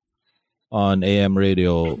radio, on AM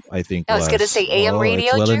radio, I think I was going to say AM radio,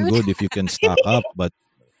 it's well Jude? and good if you can stock up, but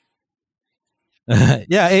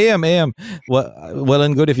yeah, AM. Well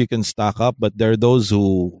and good if you can stock up, but there are those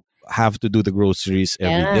who have to do the groceries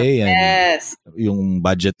every day, and yung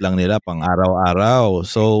budget lang nila pang araw-araw.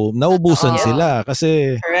 So naubusan sila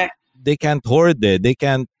kasi they can't hoard it. They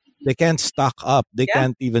can't stock up. They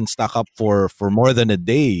can't even stock up for more than a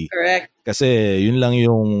day. Correct. Kasi yun lang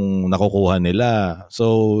yung nakukuha nila.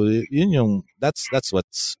 So that's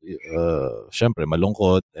what's syempre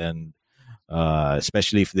malungkot, and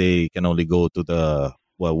especially if they can only go to the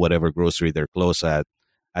whatever grocery they're close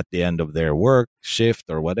at the end of their work shift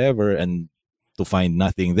or whatever, and to find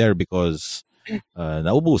nothing there because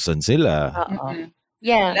naubusan sila.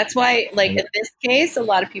 Yeah, that's why, like in this case, a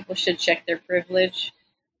lot of people should check their privilege.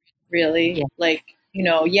 Really, like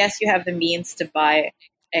yes, you have the means to buy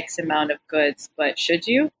X amount of goods, but should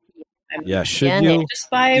you? Should you just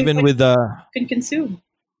buy even with you can consume?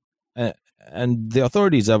 And the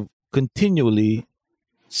authorities have continually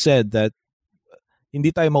said that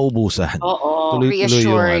hindi tayo maubusan.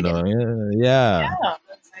 Tuloy-tuloy yung yeah.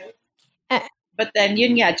 But then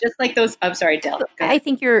just like those. I'm sorry, Del. I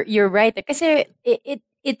think you're right. Kasi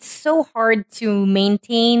it's so hard to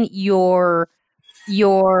maintain your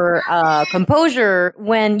composure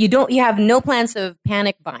when you have no plans of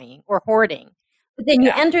panic buying or hoarding. But then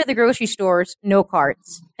you enter the grocery stores, no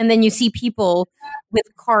carts. And then you see people with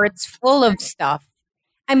carts full of stuff.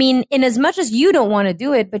 I mean, in as much as you don't want to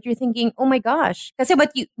do it, but you're thinking, oh my gosh. Because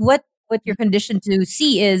what you're conditioned to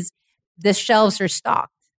see is the shelves are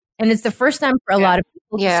stocked. And it's the first time for a lot of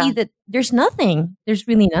people to see that there's nothing. There's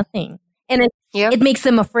really nothing. And it makes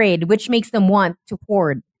them afraid, which makes them want to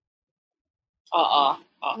hoard. Oh,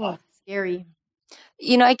 scary.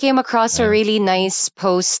 You know, I came across a really nice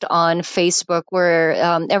post on Facebook where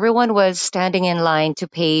everyone was standing in line to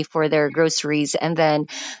pay for their groceries. And then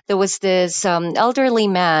there was this elderly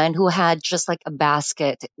man who had just like a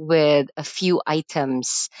basket with a few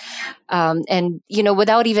items. And, you know,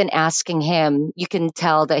 without even asking him, you can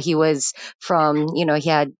tell that he was from, you know,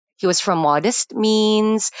 he was from modest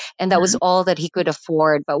means, and that was all that he could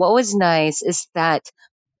afford. But what was nice is that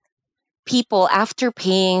people, after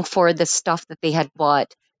paying for the stuff that they had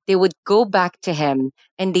bought, they would go back to him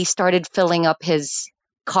and they started filling up his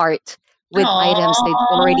cart with items they'd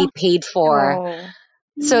already paid for.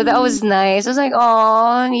 So that was nice. I was like,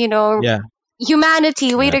 oh, you know,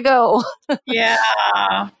 humanity, way to go. Yeah.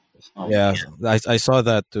 I saw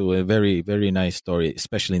that too. A very, very nice story,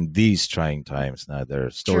 especially in these trying times. Now there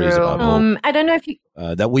are stories about hope. I don't know if you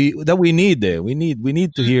that we need. We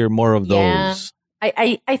need to hear more of those.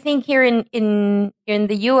 I think here in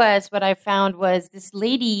the US, what I found was this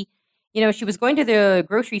lady, you know, she was going to the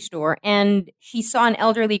grocery store and she saw an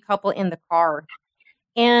elderly couple in the car.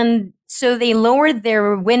 And so they lowered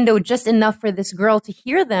their window just enough for this girl to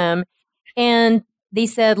hear them. And they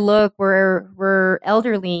said, look, we're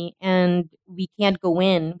elderly and we can't go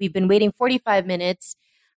in. We've been waiting 45 minutes.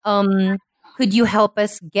 Could you help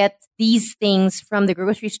us get these things from the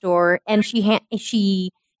grocery store? And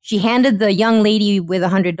she handed the young lady with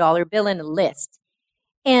 $100 bill and a list.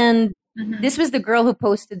 And this was the girl who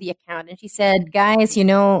posted the account. And she said, guys, you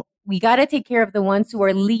know, we got to take care of the ones who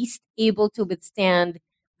are least able to withstand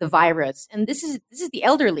the virus. And this is the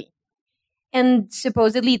elderly. And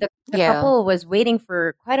supposedly the couple was waiting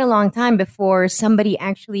for quite a long time before somebody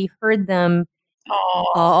actually heard them.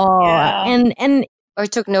 And or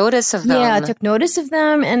took notice of them. Yeah, took notice of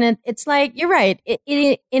them. And it's like, you're right.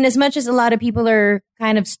 In as much as a lot of people are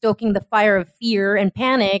kind of stoking the fire of fear and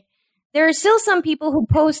panic, there are still some people who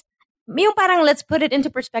post, yung parang let's put it into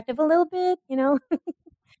perspective a little bit, you know?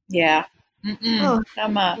 Yeah.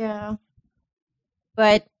 Tama. Yeah.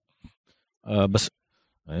 But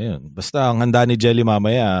basta ang handa ni Jelly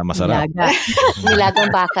mamaya, masarap.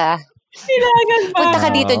 Nilagang baka. Punta ka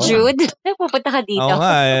dito, Jude. Pupunta ka dito. Oo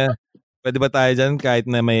nga eh. Pwede ba tayo dyan kahit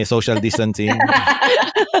na may social distancing?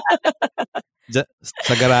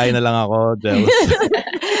 Sa garahe na lang ako, Jels.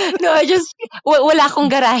 No, wala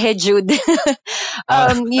akong garahe, Jude.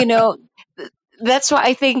 You know, that's why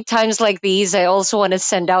I think times like these, I also want to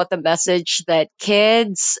send out the message that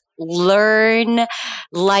kids learn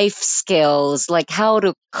life skills, like how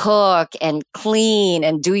to cook and clean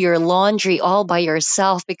and do your laundry all by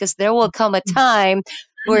yourself, because there will come a time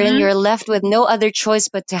wherein you're left with no other choice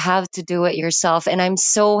but to have to do it yourself. And I'm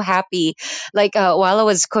so happy. Like while I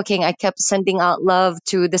was cooking, I kept sending out love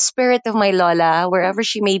to the spirit of my Lola, wherever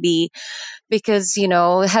she may be, because, you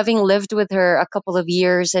know, having lived with her a couple of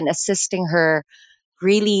years and assisting her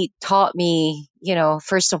really taught me, you know,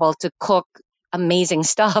 first of all, to cook amazing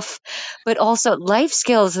stuff, but also life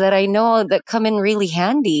skills that I know that come in really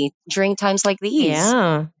handy during times like these.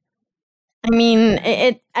 Yeah. I mean,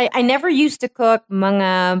 I never used to cook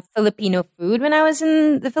mga Filipino food when I was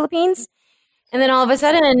in the Philippines. And then all of a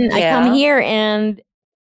sudden I come here and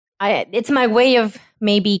it's my way of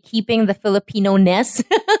maybe keeping the Filipino-ness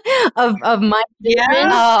of my children.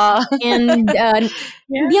 And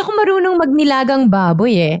hindi ako marunong magnilagang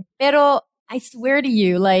baboy eh. Pero I swear to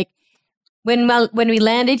you, like, when we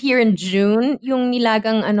landed here in June, yung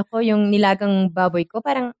nilagang baboy ko,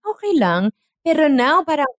 parang okay lang. Pero now,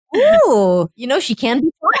 parang, ooh, you know, she can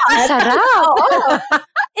be taught. Sarap.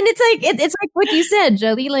 And it's like what you said,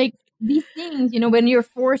 Jelly. Like, these things, you know, when you're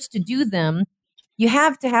forced to do them, you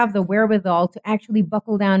have to have the wherewithal to actually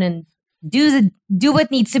buckle down and do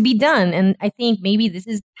what needs to be done. And I think maybe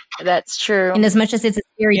that's true. And as much as it's a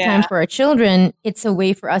scary time for our children, it's a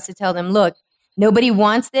way for us to tell them, look, nobody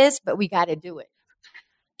wants this, but we got to do it.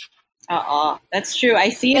 That's true. I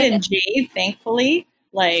see it in Jade, thankfully.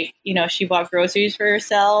 Like, you know, she bought groceries for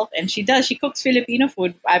herself, and she cooks Filipino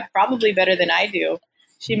food probably better than I do.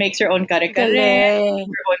 She makes her own kare-kare, her own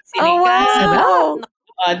sinigang. Wow.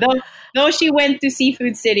 Though she went to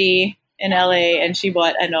Seafood City in LA and she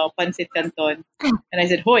bought pancit canton. And I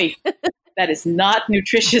said, hoy, that is not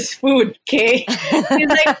nutritious food, okay? She's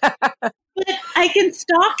like, but I can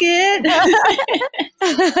stock it.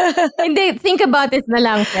 And they think about this na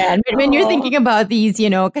lang, friend. When you're thinking about these,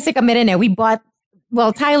 kasi kami rin we bought,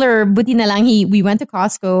 well, Tyler, buti na lang, we went to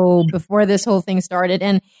Costco before this whole thing started,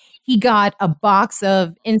 and he got a box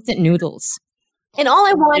of instant noodles. And all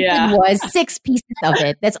I wanted was 6 pieces of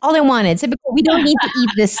it. That's all I wanted. So because we don't need to eat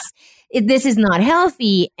this. This is not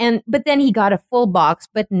healthy. But then he got a full box.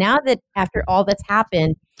 But now that after all that's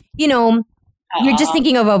happened, you're just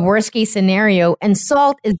thinking of a worst case scenario, and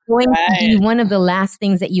salt is going to be one of the last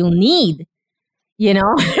things that you'll need. Yeah.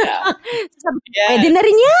 Pwede na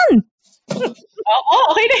rin yan. Okay.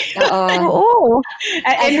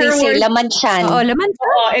 In her words, laman siyan. Laman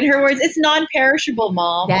siyan. In her words, it's non-perishable,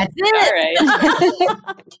 Mom. That's it. All right.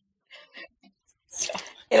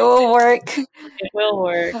 It will work. It will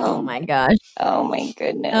work. Oh my gosh. Oh my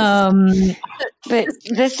goodness. But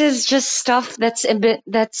this is just stuff that's in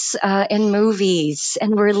movies,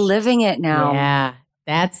 and we're living it now. Yeah,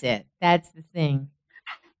 that's it. That's the thing.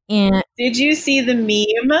 And did you see the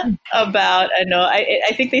meme about,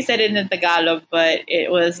 I think they said it in Tagalog, but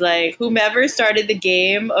it was like, whomever started the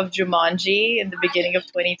game of Jumanji in the beginning of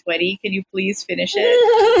 2020, can you please finish it?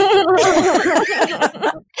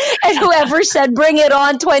 And whoever said, bring it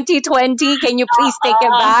on 2020, can you please take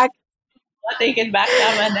it back? Take it back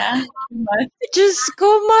naman na. Just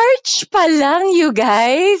go March pa lang, you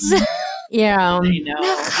guys. Yeah. I know.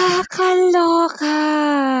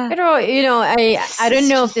 Nakakaloka. Pero, I don't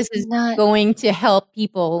know if this is going to help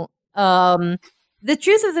people. The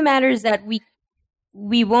truth of the matter is that we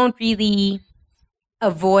won't really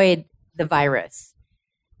avoid the virus.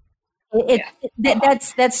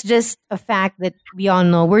 That's just a fact that we all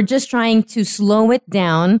know. We're just trying to slow it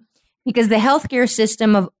down because the healthcare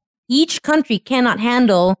system of each country cannot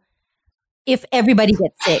handle if everybody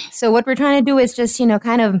gets sick. So what we're trying to do is just,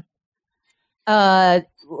 kind of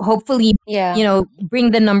hopefully,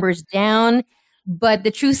 bring the numbers down. But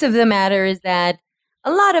the truth of the matter is that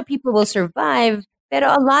a lot of people will survive, but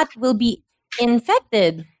a lot will be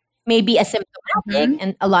infected, maybe asymptomatic,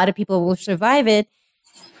 and a lot of people will survive it.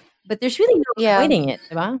 But there's really no avoiding it,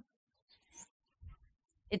 diba?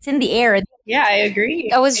 It's in the air. Yeah, I agree.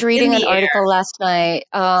 I was reading an article last night.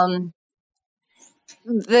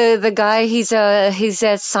 The guy, he's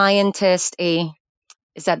a scientist,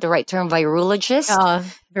 is that the right term? Virologist?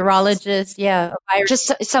 Virologist, yeah.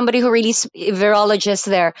 Just somebody who really, virologist.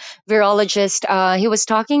 He was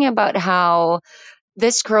talking about how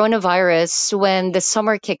this coronavirus, when the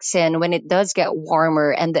summer kicks in, when it does get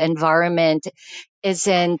warmer and the environment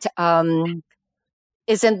isn't the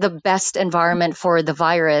best environment for the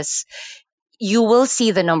virus, you will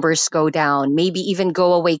see the numbers go down, maybe even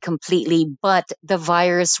go away completely, but the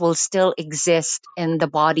virus will still exist in the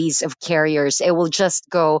bodies of carriers. It will just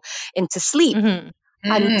go into sleep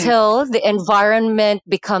until the environment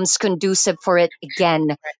becomes conducive for it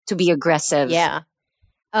again to be aggressive. Yeah.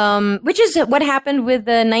 Which is what happened with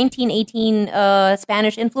the 1918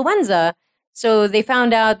 Spanish influenza. So they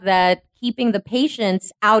found out that keeping the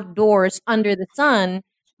patients outdoors under the sun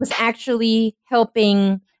was actually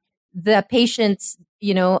helping the patients,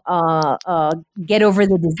 get over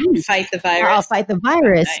the disease, fight the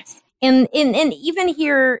virus. Nice. And even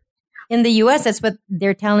here in the U.S., that's what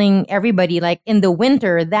they're telling everybody. Like in the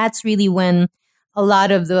winter, that's really when a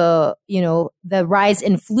lot of the rise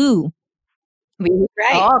in flu.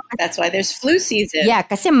 Right. That's why there's flu season. Yeah,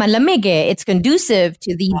 kasi malamig eh. It's conducive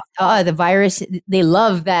to the virus. They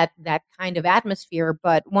love that kind of atmosphere.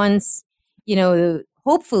 But once,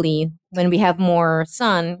 hopefully, when we have more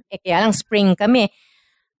sun, kaya lang spring kami,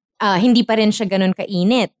 hindi pa rin siya ganun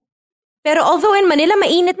kainit. Pero although in Manila,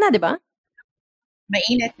 mainit na, di ba?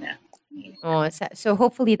 Mainit na. Oh, so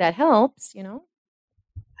hopefully that helps, I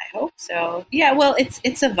hope so. Yeah, well,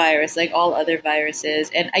 it's a virus like all other viruses.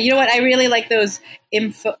 And you know what? I really like those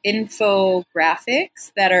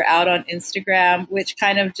infographics that are out on Instagram, which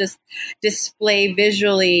kind of just display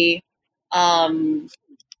visually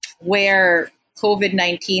where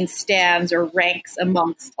COVID-19 stands or ranks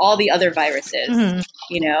amongst all the other viruses,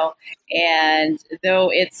 and though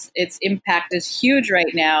its impact is huge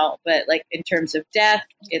right now, but like in terms of death,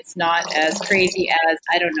 it's not as crazy as,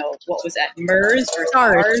 I don't know, what was that, MERS or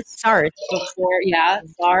SARS before? Yeah,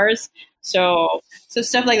 SARS. So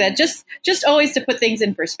stuff like that, just always to put things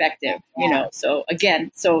in perspective, so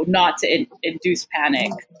again, not to induce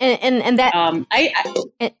panic. And that,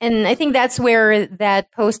 I think that's where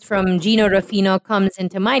that post from Gino Rufino comes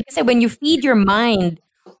into mind. Because when you feed your mind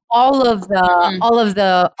all of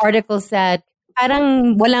the articles that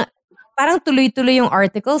parang tuloy-tuloy yung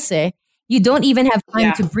articles eh, you don't even have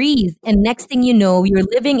time to breathe. And next thing you know, you're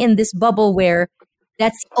living in this bubble where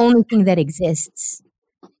that's the only thing that exists.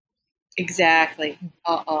 Exactly.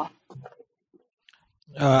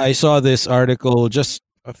 I saw this article just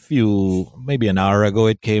maybe an hour ago.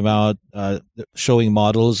 It came out showing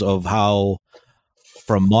models of how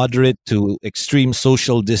from moderate to extreme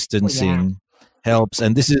social distancing helps.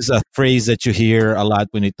 And this is a phrase that you hear a lot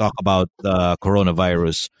when you talk about the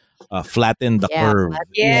coronavirus, flatten the curve.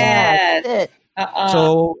 Yes.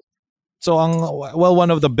 So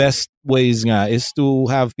one of the best ways nga is to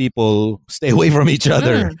have people stay away from each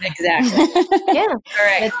other. Exactly. Yeah.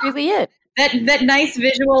 Correct. That's really it. That nice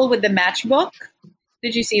visual with the matchbook.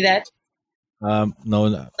 Did you see that?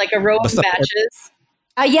 No. Like a row of matches.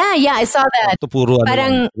 Yeah, I saw that.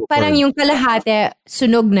 Parang yung kalahati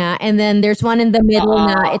sunog na, and then there's one in the middle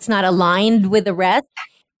na it's not aligned with the rest.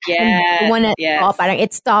 Yeah. The one at parang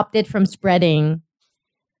it stopped it from spreading.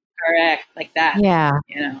 Correct, like that. Yeah.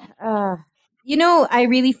 You know, I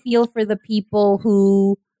really feel for the people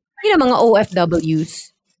who, mga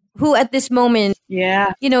OFWs, who at this moment,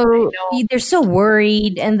 they're so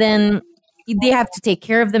worried, and then they have to take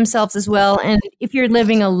care of themselves as well. And if you're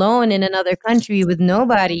living alone in another country with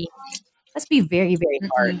nobody, must be very, very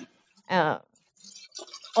hard.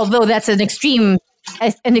 Although that's an extreme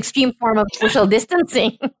form of social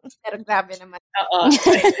distancing. Pero grabe naman.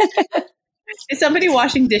 Is somebody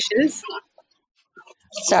washing dishes?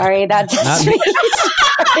 Sorry, that's not me.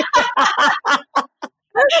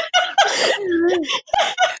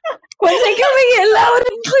 Wasn't coming in loud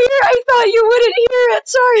and clear. I thought you wouldn't hear it.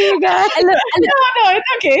 Sorry, you guys. No,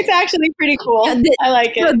 it's okay. It's actually pretty cool. I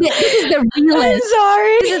like it. This is the realest. I'm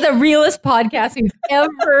sorry. This is the realest podcast we've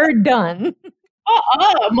ever done.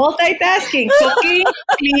 Multitasking, cooking,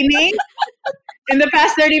 cleaning. In the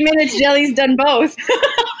past 30 minutes, Jelly's done both.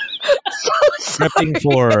 Prepping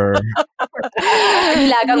for. I'm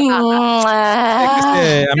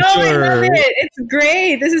sure. I love it. It's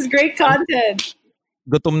great. This is great content.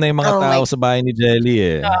 Gutom na yung mga tao sa bahay ni Jelly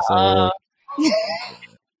eh. So,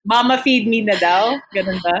 Mama feed me na daw?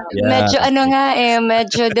 Ganun ba? Yeah.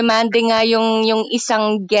 Medyo demanding nga yung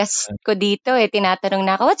isang guest ko dito eh. Tinatanong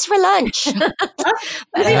na ako, what's for lunch?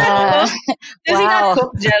 Does he not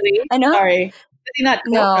cook, Jelly? Sorry. Does he not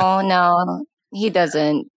cook? No. He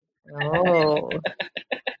doesn't. Oh.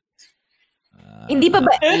 Hindi pa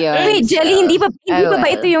ba? Wait, Jelly, hindi pa ba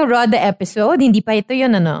ito yung Roda episode? Hindi pa ito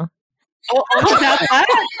yun, ano? Oo, dapat.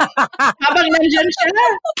 Habang nandyan siya.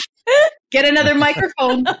 Get another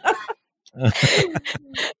microphone.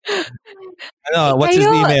 What's his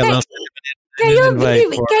email? Kayo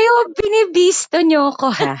binibisto nyo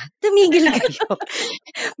ako, ha? Tumigil kayo.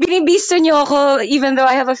 Binibisto nyo ako, even though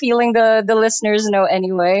I have a feeling the listeners know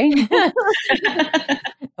anyway.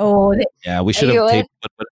 Yeah, we should have taped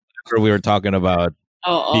whatever we were talking about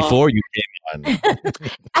before you came on.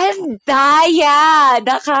 Ang daya!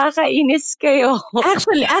 Nakakainis kayo.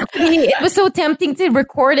 Actually, it was so tempting to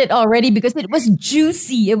record it already because it was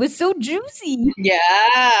juicy. It was so juicy.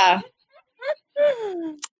 Yeah.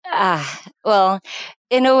 Well,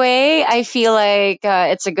 in a way, I feel like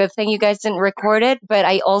it's a good thing you guys didn't record it, but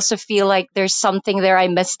I also feel like there's something there I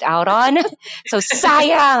missed out on. So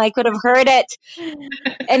sayang, I could have heard it.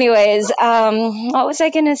 Anyways, what was I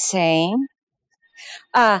gonna say?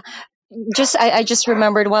 I just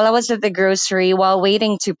remembered while I was at the grocery, while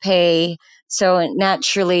waiting to pay. So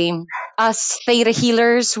naturally, us theta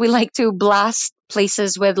healers, we like to blast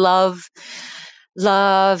places with love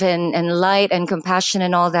and light and compassion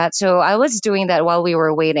and all that. So I was doing that while we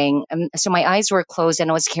were waiting. So my eyes were closed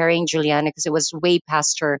and I was carrying Juliana because it was way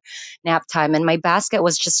past her nap time. And my basket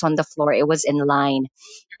was just on the floor. It was in line.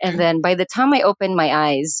 And then by the time I opened my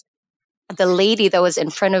eyes, the lady that was in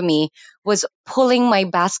front of me was pulling my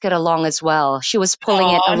basket along as well. She was pulling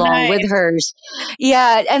it along with hers.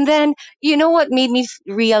 Yeah. And then, you know what made me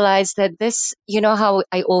realize that this, you know how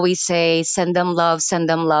I always say, send them love.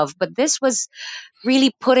 But this was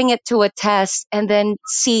really putting it to a test and then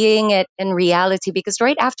seeing it in reality, because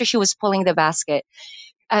right after she was pulling the basket,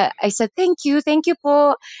 I said, thank you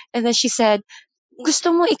po. And then she said,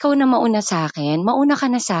 gusto mo ikaw na mauna sa akin? Mauna ka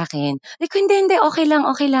na sa akin. Like, hindi, okay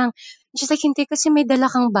lang. She's like, hindi kasi may dala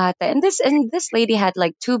kang bata. And this lady had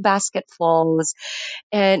like 2 baskets full.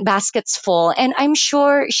 And I'm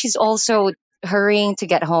sure she's also hurrying to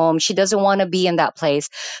get home. She doesn't want to be in that place.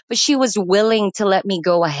 But she was willing to let me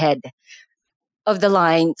go ahead of the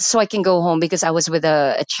line so I can go home because I was with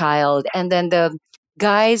a child. And then the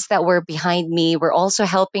guys that were behind me were also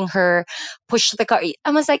helping her push the car.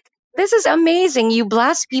 I was like, this is amazing. You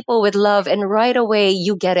blast people with love and right away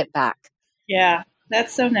you get it back. Yeah,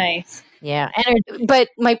 that's so nice. Yeah. But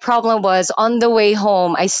my problem was on the way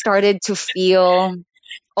home, I started to feel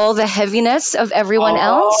all the heaviness of everyone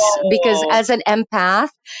else, because Oh, as an empath,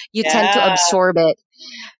 you tend to yeah. absorb it.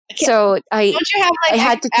 So Don't you have I like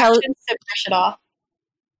had to tell. actions to brush it off?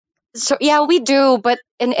 So yeah, we do, but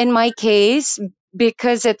in my case,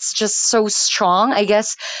 because it's just so strong, I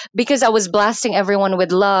guess, because I was blasting everyone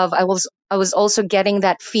with love, I was also getting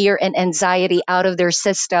that fear and anxiety out of their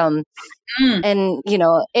system. Mm. And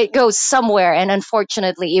it goes somewhere, and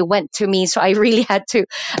unfortunately it went to me. So I really had to,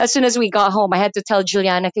 as soon as we got home, I had to tell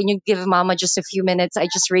Juliana, can you give mama just a few minutes? I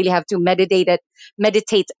just really have to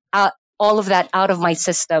meditate out all of that out of my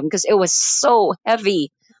system, because it was so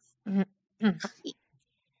heavy.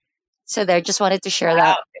 So there, just wanted to share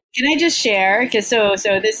that. Can I just share? Because so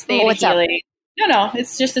this theta What's up? healing. No,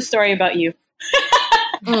 it's just a story about you.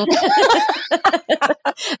 That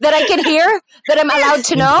I can hear, that I'm allowed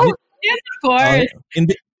to know. Yes, of course.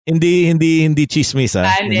 Hindi chismis, ah.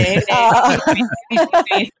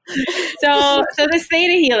 So this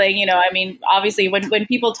theta healing, I mean, obviously when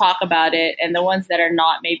people talk about it, and the ones that are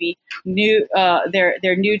not maybe new,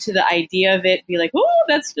 they're new to the idea of it, be like, oh,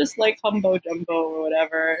 that's just like humbo jumbo or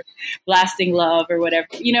whatever, blasting love or whatever.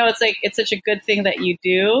 It's like, it's such a good thing that you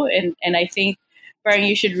do, and I think, Brian,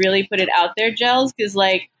 you should really put it out there, Gels, because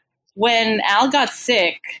like when Al got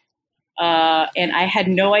sick, and I had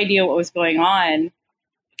no idea what was going on.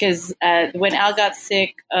 Because when Al got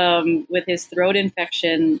sick with his throat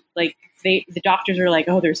infection, like the doctors were like,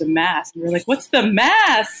 "Oh, there's a mass," and we're like, "What's the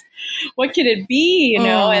mass? What could it be?" And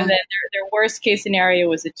then their worst case scenario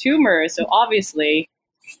was a tumor. So obviously,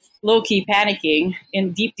 low key panicking,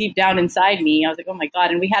 and deep down inside me, I was like, "Oh my god!"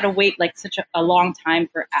 And we had to wait like such a long time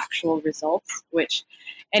for actual results, which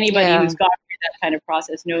anybody who's gone through that kind of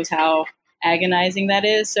process knows how agonizing that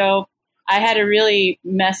is. So I had to really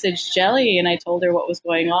message Jelly, and I told her what was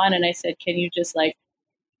going on, and I said, "Can you just like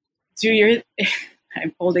do your?"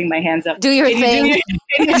 I'm holding my hands up. Do your thing.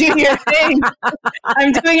 Can you do your thing?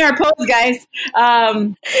 I'm doing our pose, guys.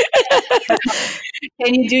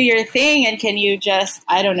 Can you do your thing, and can you just?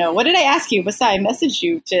 I don't know. What did I ask you? Besides, I messaged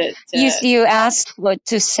you to. You asked what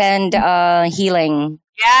to send healing.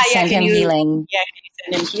 Send him healing. Yeah, can you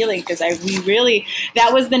send him healing? Because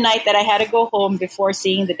that was the night that I had to go home before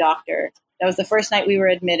seeing the doctor. That was the first night we were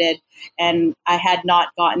admitted, and I had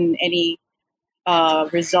not gotten any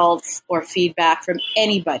results or feedback from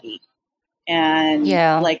anybody. And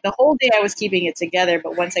like the whole day I was keeping it together,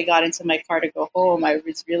 but once I got into my car to go home, I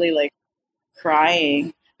was really like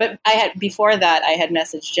crying. But before that, I had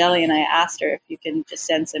messaged Jelly, and I asked her if you can just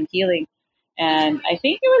send some healing. And I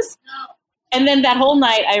think it was... And then that whole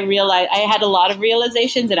night, I realized I had a lot of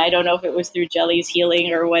realizations, and I don't know if it was through Jelly's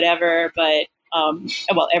healing or whatever, but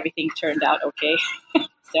everything turned out okay.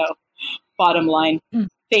 So, bottom line,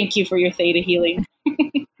 thank you for your theta healing.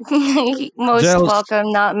 Most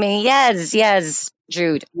welcome, not me. Yes,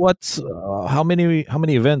 Jude. What's how many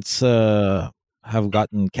events have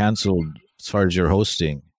gotten canceled as far as your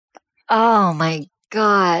hosting? Oh my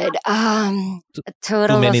God. A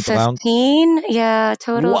total of 15. Yeah,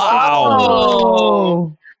 total.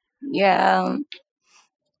 Wow. 15. Yeah.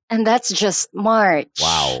 And that's just March.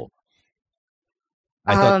 Wow.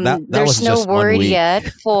 I thought that there's was no just word 1 week. yet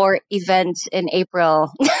for events in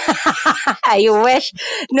April. I wish.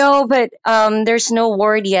 No, but there's no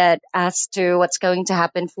word yet as to what's going to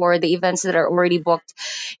happen for the events that are already booked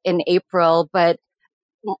in April. But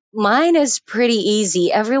mine is pretty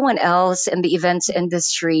easy. Everyone else in the events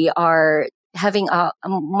industry are having a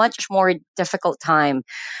much more difficult time,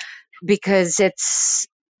 because it's,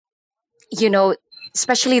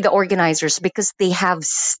 especially the organizers, because they have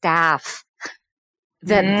staff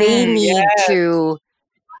that they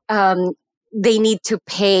need to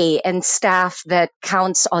pay, and staff that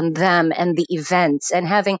counts on them and the events, and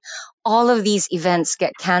having all of these events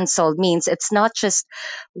get canceled means it's not just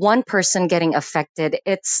one person getting affected,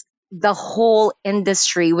 it's the whole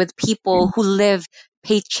industry, with people who live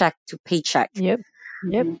paycheck to paycheck. Yep.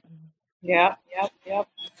 Yep.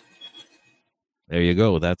 There you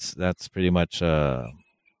go. That's pretty much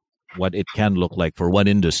what it can look like for one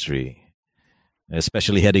industry,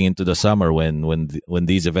 especially heading into the summer when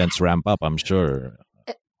these events ramp up. I'm sure.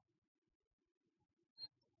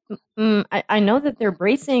 I know that they're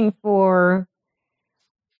bracing for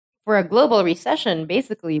a global recession.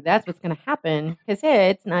 Basically, that's what's going to happen, because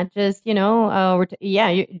it's not just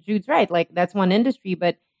Jude's right. Like, that's one industry,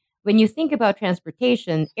 but when you think about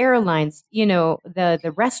transportation, airlines,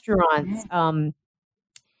 the restaurants,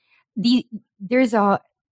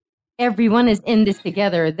 everyone is in this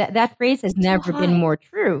together. That phrase has never been more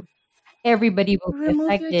true. Everybody will be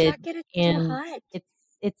affected, and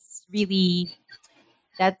it's really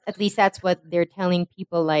that. At least that's what they're telling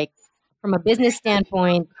people. Like, from a business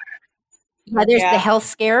standpoint, there's the health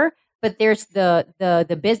scare, but there's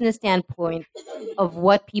the business standpoint of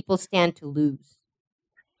what people stand to lose.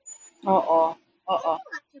 Ang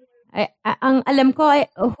alam ko,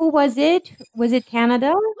 who was it? Was it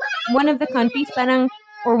Canada? One of the countries,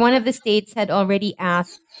 or one of the states had already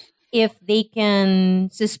asked if they can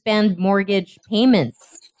suspend mortgage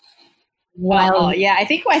payments. I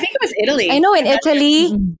think it was Italy. I know in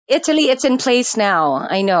Italy, it's in place now.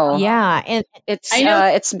 I know. Yeah, and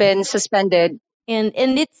it's been suspended. And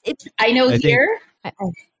it's I know here.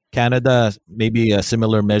 Canada, maybe a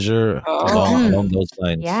similar measure along those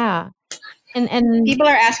lines. Yeah. And people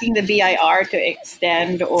are asking the BIR to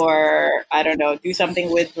extend, or I don't know, do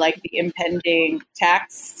something with like the impending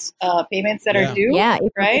tax payments that are due. Yeah,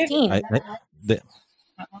 right.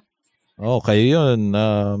 Kayo yun,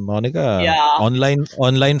 Monica. Yeah.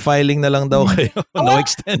 Online filing na lang daw kayo. No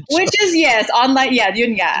extension. Which is, yes, online. Yeah,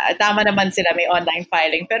 yun nga. Tama naman sila, may online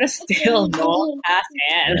filing. Pero still, no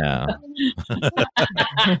hassle. Yeah.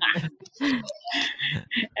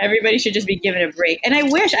 Everybody should just be given a break. And I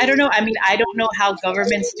wish, I don't know how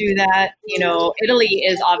governments do that. You know, Italy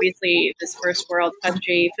is obviously this first world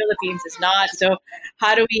country. Philippines is not. So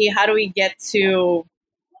how do we get to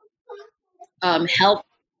help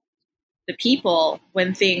the people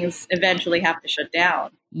when things eventually have to shut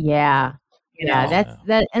down? Yeah. That's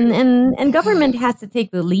that. And government has to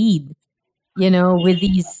take the lead, with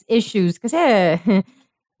these issues. Because,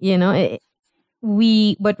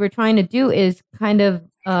 what we're trying to do is kind of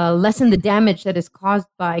lessen the damage that is caused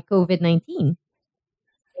by COVID-19.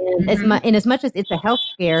 And as much as it's a health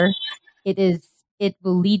scare, it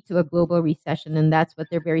will lead to a global recession, and that's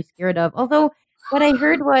what they're very scared of. Although what I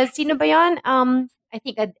heard was, sino ba yan? I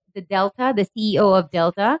think the CEO of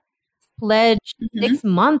Delta, pledged 6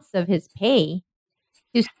 months of his pay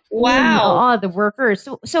to the workers.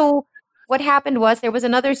 So what happened was there was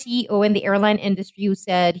another CEO in the airline industry who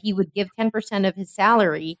said he would give 10% of his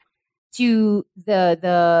salary to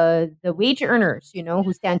the wage earners,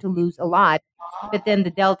 who stand to lose a lot. But then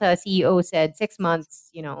the Delta CEO said 6 months,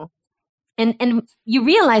 and you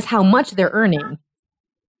realize how much they're earning.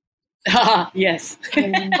 Yes.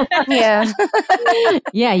 Yeah.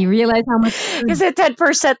 Yeah, you realize how much. Because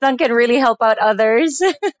 10% lang can really help out others.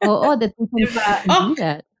 That they can do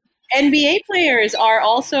that. NBA players are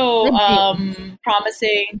also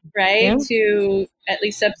promising, right, to at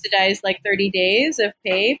least subsidize like 30 days of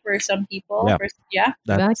pay for some people.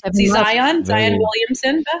 See Zion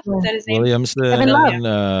Williamson, is that his name? Williamson,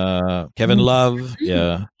 Kevin Love,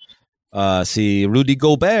 yeah. Si Rudy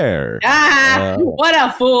Gobert. What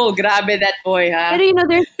a fool. Grabe that boy, huh? But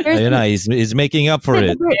he's making up for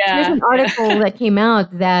it. There's an article that came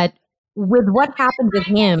out that with what happened with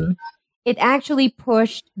him, it actually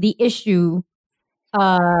pushed the issue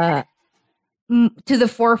to the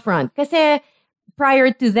forefront. Kasi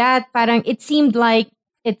prior to that, parang it seemed like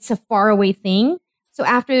it's a faraway thing. So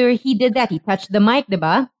after he did that, he touched the mic,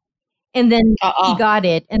 diba? And then he got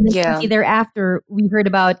it. And then thereafter, we heard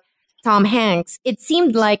about Tom Hanks. It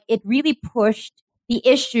seemed like it really pushed the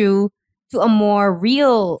issue to a more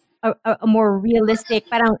realistic.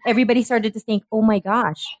 Parang everybody started to think, "Oh my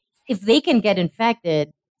gosh, if they can get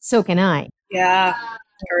infected, so can I." Yeah,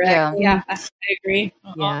 correct. Yeah, I agree.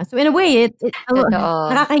 Yeah. So in a way, it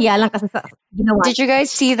nakakahiya lang kasi ginawa. Did you guys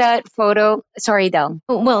see that photo? Sorry, Del.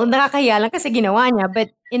 Well, nakakahiya lang kasi ginawa niya, but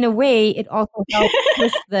in a way, it also helped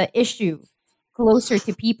push the issue closer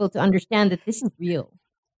to people to understand that this is real.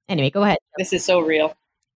 Anyway, go ahead. This is so real.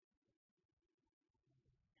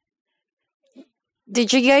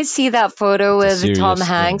 Did you guys see that photo with Tom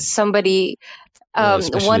Hanks? Somebody,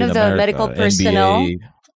 one of the medical personnel.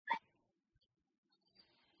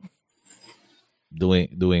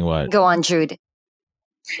 NBA doing what? Go on, Jude.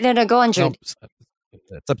 No, go on, Jude. No,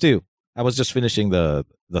 it's up to you. I was just finishing the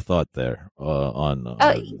thought there on.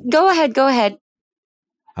 Go ahead.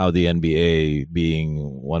 How the NBA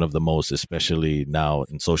being one of the most, especially now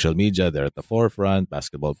in social media, they're at the forefront,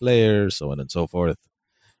 basketball players, so on and so forth,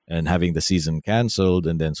 and having the season canceled.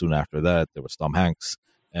 And then soon after that, there was Tom Hanks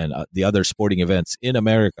and the other sporting events in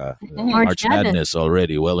America, March Madness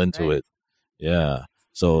already well into it. Yeah.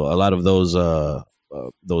 So a lot of those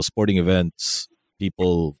sporting events,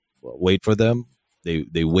 people wait for them.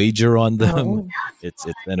 They wager on them. It's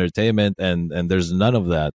entertainment, and there's none of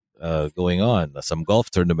that going on. Some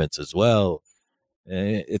golf tournaments as well.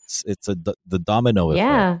 It's the domino effect.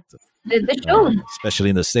 Yeah, the shows,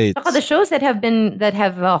 especially in the States. The shows that have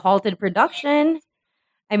halted production.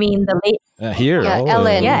 I mean, the late here,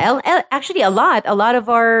 Ellen. Actually, a lot of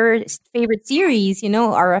our favorite series,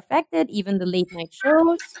 are affected. Even the late night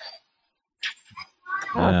shows.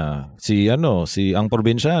 Si ang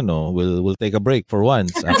probinsyano will take a break for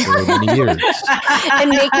once after many years. And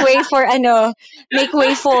make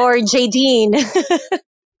way for Jadine.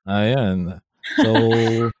 Ayan.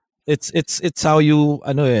 So it's how you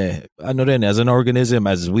rin, as an organism,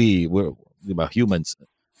 as we're diba, humans,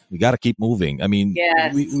 we got to keep moving. I mean,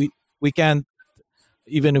 yes. we can't,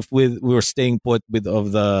 even if we were staying put with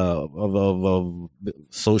of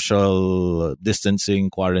social distancing,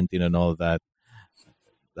 quarantine and all that,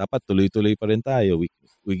 dapat tuloy-tuloy pa rin tayo.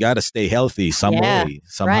 We got to stay healthy some way,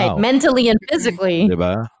 somehow. Right, mentally and physically.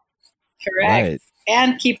 Diba? Correct. Right.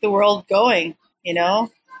 And keep the world going,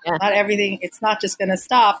 Not everything, it's not just going to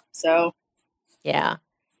stop, so. Yeah.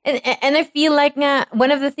 And I feel like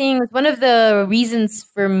one of the reasons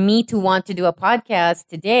for me to want to do a podcast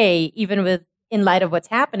today, even in light of what's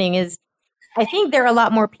happening, is I think there are a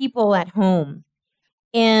lot more people at home.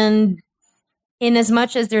 And in as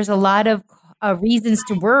much as there's a lot of reasons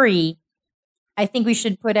to worry, I think we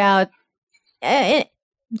should put out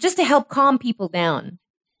just to help calm people down,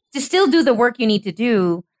 to still do the work you need to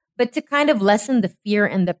do, but to kind of lessen the fear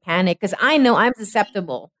and the panic. Because I know I'm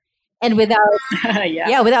susceptible, and without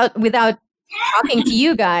without talking to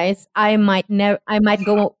you guys, I might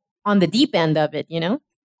go on the deep end of it. We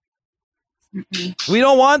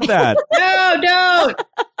don't want that. No, don't.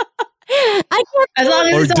 I can't. As long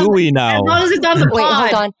as or do we now? As long as it's on the pod. Wait,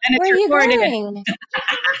 hold on. And Where are it's you recorded. going?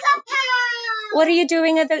 What are you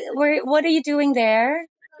doing what are you doing there?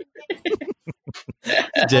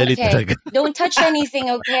 Jelly Okay. talaga. Don't touch anything,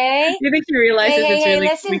 okay? You think she realizes it's really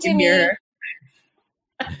listen we to can me. hear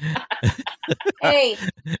her? Hey,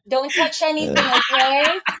 don't touch anything,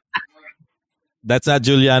 okay? That's not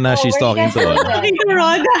Juliana she's where you talking guys to.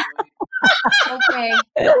 going? Okay.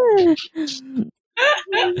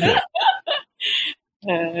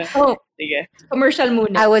 Sige. Commercial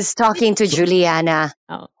muna. I was talking to Juliana.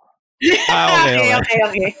 Oh.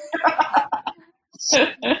 Okay.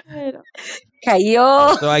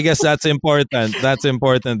 Kayo. So I guess that's important. That's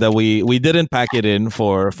important that we didn't pack it in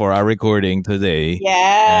for our recording today.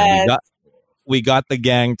 Yes. And we got the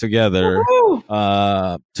gang together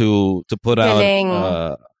to put out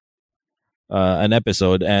an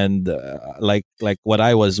episode, and like what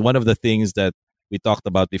one of the things that we talked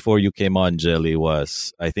about before you came on, Jelly,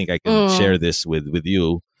 was, I think I can share this with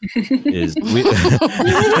you, is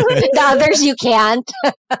The others you can't.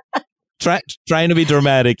 trying to be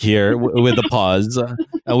dramatic here with the pause.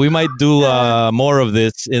 We might do more of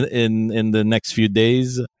this in the next few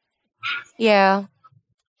days. Yeah.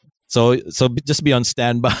 So just be on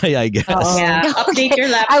standby, I guess. Yeah. Update your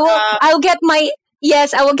laptop. I will get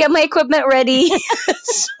my equipment ready.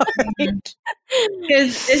 Sorry.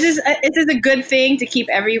 Because this is a good thing to keep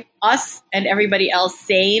us and everybody else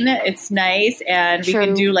sane. It's nice, and we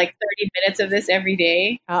can do like 30 minutes of this every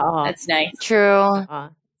day. That's nice. True.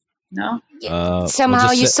 No?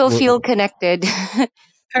 Somehow you still feel connected.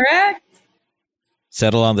 Correct.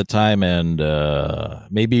 Settle on the time, and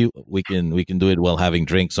maybe we can do it while having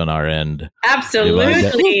drinks on our end.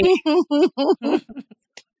 Absolutely.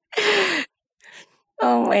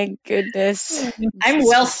 Oh my goodness. I'm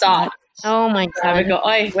well stocked. Oh my God. Sabi ko,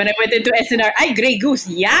 when I went into SNR, Grey Goose,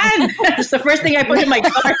 yan! That's the first thing I put in my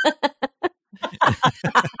car.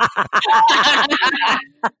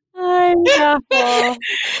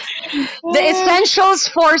 The essentials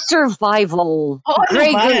for survival.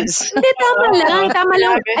 Grey Goose. Hindi, tama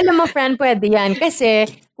lang. Alam mo, friend, pwede yan. Kasi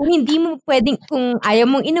kung ayaw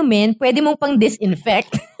mong inumin, pwede mong pang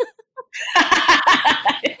disinfect.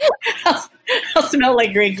 I'll smell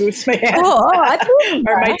like Grey Goose, my hands.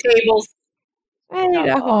 Or my tables.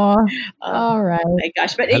 Ay, ako. All right. Oh my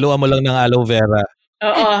gosh. But haluan mo lang ng aloe vera.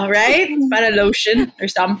 Right? Para lotion or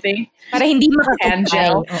something. Para hindi hand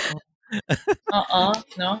gel.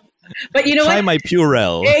 No. But you know Try what? my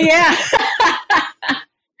Purell. Yeah.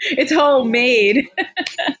 It's homemade.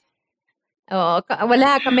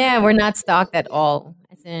 Wala kami. We're not stocked at all.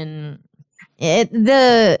 As in, I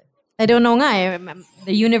don't know nga.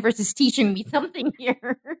 The universe is teaching me something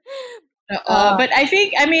here. But I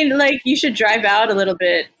think, you should drive out a little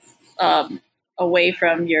bit away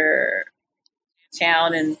from your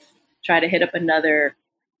town and try to hit up another,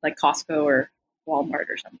 like Costco or Walmart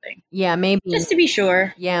or something. Yeah, maybe. Just to be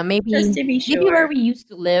sure. Yeah, maybe. Just to be sure. Maybe where we used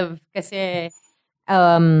to live. Kasi,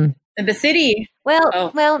 in the city.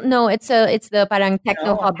 Well, no, it's the parang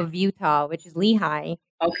techno hub of Utah, which is Lehigh.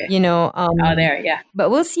 Okay. There, yeah.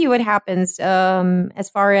 But we'll see what happens. As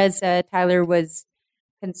far as Tyler was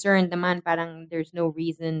concerned naman, parang there's no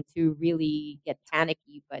reason to really get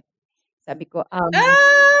panicky. But sabi ko,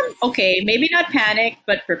 okay, maybe not panic,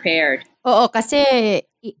 but prepared. Oo, kasi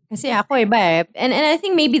kasi ako iba eh. And I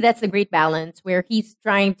think maybe that's the great balance where he's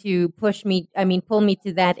trying to pull me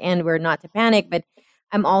to that end where not to panic, but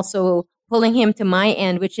I'm also pulling him to my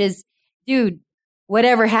end, which is, dude,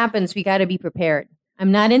 whatever happens, we got to be prepared.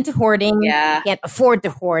 I'm not into hoarding. Yeah. Can't afford to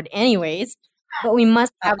hoard anyways, but we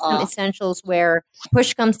must have some essentials where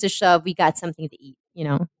push comes to shove, we got something to eat, you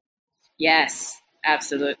know? Yes,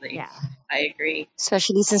 absolutely. Yeah. I agree.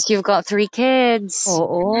 Especially since you've got 3 kids.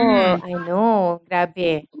 Oh, I know.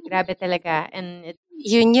 Grabe. Grabe talaga. And it,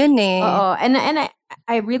 Yun eh. and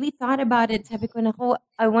I really thought about it. Sabi ko, nako,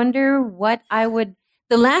 I wonder what I would.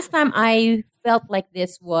 The last time I felt like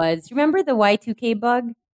this was, remember the Y2K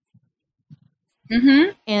bug?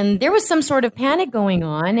 Mm-hmm. And there was some sort of panic going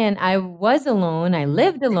on, and I was alone. I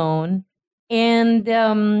lived alone, and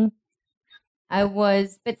but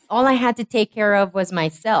all I had to take care of was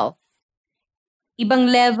myself.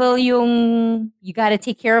 Ibang level yung you got to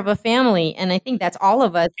take care of a family, and I think that's all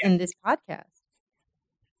of us in this podcast.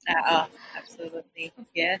 Absolutely.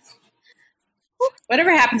 Yes.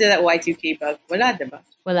 Whatever happened to that Y2K bug? Wala, diba?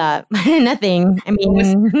 Wala. Nothing. I mean,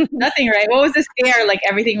 nothing, right? What was the scare? Like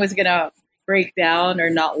everything was gonna break down or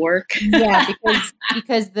not work? Yeah,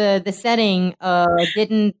 because the setting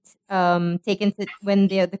didn't take into when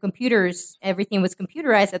the computers, everything was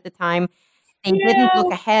computerized at the time. They didn't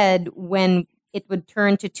look ahead when it would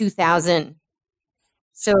turn to 2000.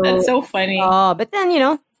 So that's so funny. But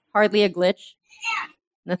then hardly a glitch.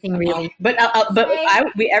 Nothing really. But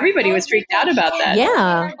everybody was freaked out about that.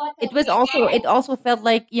 Yeah, it was also. It also felt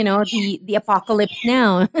like the apocalypse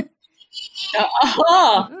now.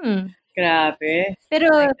 Grabe.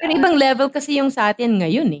 Pero ibang level kasi yung sa atin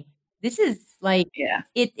ngayon eh. This is like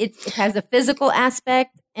it has a physical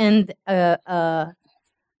aspect and ano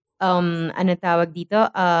tawag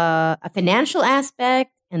dito? A financial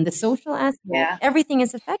aspect and the social aspect. Yeah. Everything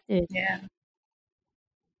is affected. Yeah.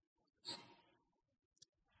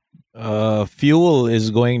 Fuel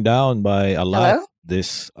is going down by a lot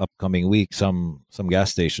this upcoming week. Some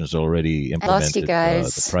gas stations already implemented lost you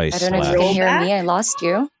guys. The price. I don't know if you can hear me. I lost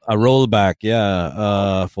you. A rollback,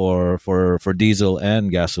 yeah, for diesel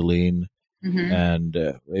and gasoline. Mm-hmm. And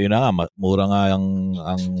mura nga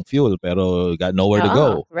ang fuel pero got nowhere to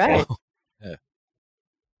go. Right. So, yeah.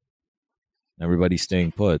 Everybody's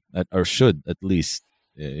staying put, or should at least,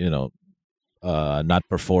 not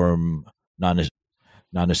perform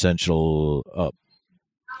non-essential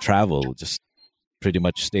travel. Just pretty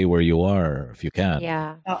much stay where you are if you can.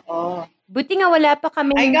 Yeah. Uh-oh. Buti nga wala pa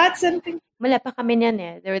kami. I got something. Wala pa kami niyan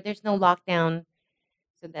eh. There's no lockdown,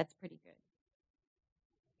 so that's pretty good.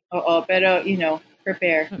 Pero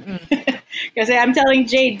prepare. Because I'm telling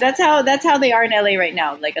Jade, that's how they are in LA right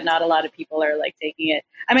now. Like not a lot of people are like taking it.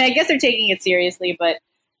 I mean, I guess they're taking it seriously, but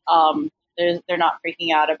they're not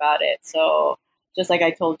freaking out about it. So just like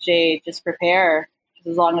I told Jade, just prepare.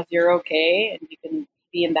 As long as you're okay and you can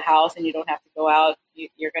be in the house and you don't have to go out,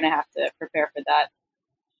 you're going to have to prepare for that.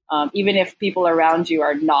 Even if people around you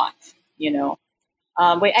are not,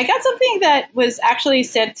 Wait, I got something that was actually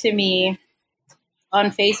sent to me on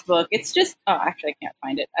Facebook. It's just, actually I can't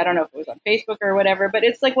find it. I don't know if it was on Facebook or whatever, but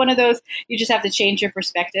it's like one of those, you just have to change your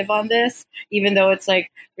perspective on this, even though it's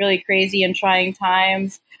like really crazy and trying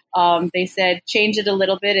times. They said, change it a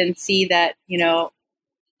little bit and see that,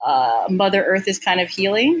 Mother Earth is kind of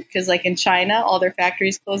healing because like in China, all their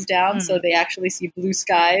factories closed down. So they actually see blue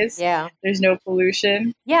skies. Yeah. There's no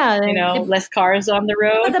pollution. Yeah. Less cars on the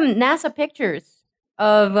road. The NASA pictures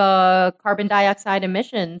of carbon dioxide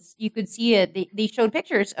emissions, you could see it. They showed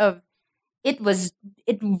pictures of it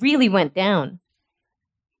really went down.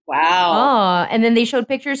 Wow. And then they showed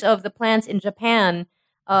pictures of the plants in Japan,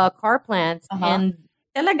 car plants, and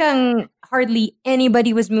talagang hardly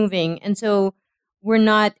anybody was moving. And so we're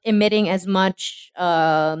not emitting as much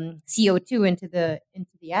CO2 into the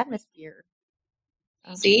atmosphere.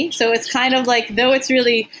 See? So it's kind of like, though it's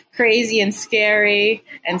really crazy and scary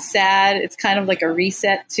and sad, it's kind of like a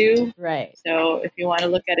reset too. Right. So if you want to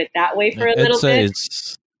look at it that way for a little bit.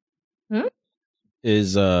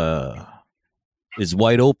 Is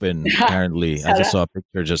wide open, apparently. I just saw a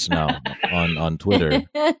picture just now on Twitter.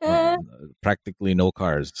 Practically no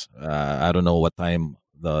cars. I don't know what time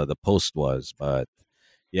the post was, but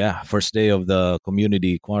yeah, first day of the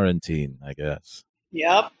community quarantine, I guess.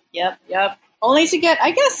 Yep. Only to get,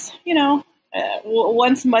 I guess,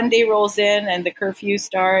 once Monday rolls in and the curfew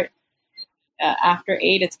start after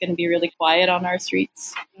 8, it's going to be really quiet on our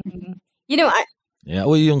streets. Mm-hmm.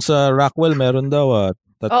 Yung sa Rockwell meron daw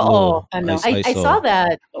tatlo. I saw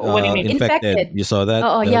that. What do you mean? Infected. You saw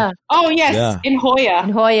that? Yeah. Oh, yes. Yeah. In Hoya.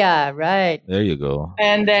 In Hoya, right. There you go.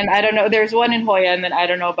 And then, I don't know, there's one in Hoya, and then I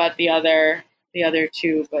don't know about the other the other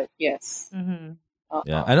two, but yes. Mm-hmm.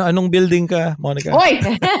 Yeah. Anong building ka, Monica? Oy!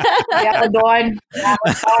 Di ako doon.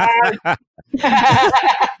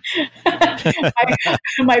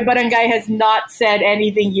 My barangay has not said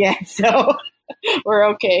anything yet, so we're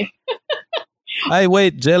okay. Ay,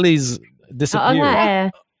 wait, Jelly's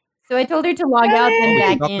disappeared. So I told her to log out and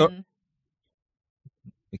back in.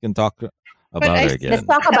 We can talk about her again. Let's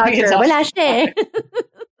talk about her. Wala siya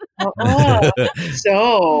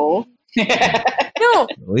So... No.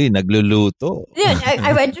 Uy, nagluluto. Yeah,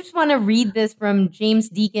 I just want to read this from James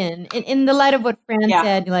Deacon in the light of what Fran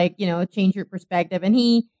said, like, change your perspective. And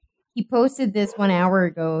he posted this 1 hour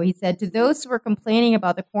ago. He said, to those who are complaining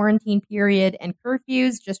about the quarantine period and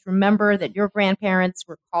curfews, just remember that your grandparents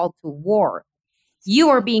were called to war. You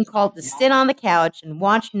are being called to sit on the couch and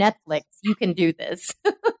watch Netflix. You can do this.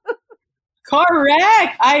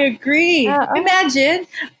 Correct. I agree. Imagine.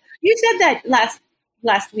 You said that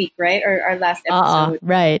last week, right? Or our last episode.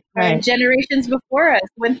 Right. Generations before us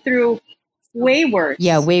went through way worse.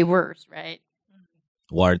 Yeah, way worse, right?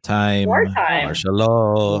 Wartime. Martial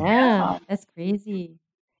law. Yeah, that's crazy.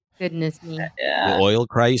 Goodness me. The oil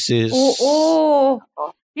crisis. Oh.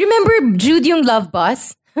 You remember Jude yung Love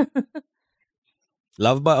Bus?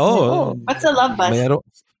 Love Bus? Oh. What's a Love Bus? There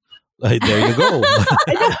you go.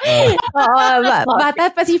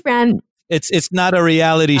 Bata pa si Fran. It's not a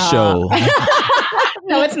reality show.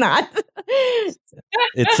 No, it's not.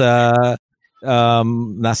 It's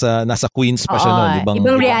nasa Queens pa siya noon.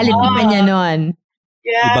 Ibang reality pa niya noon.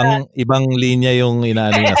 Yeah. Ibang linya yung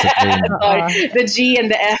inaano niya sa train. The G and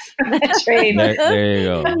the F train. There you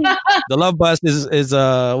go. The Love Bus is it's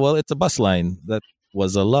a bus line that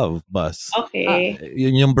was a love bus. Okay.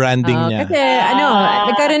 Yun yung branding niya. Kasi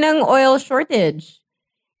nagkaroon ng oil shortage.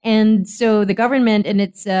 And so the government, in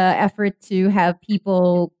its effort to have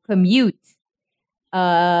people commute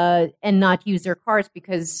and not use their cars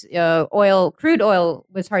because crude oil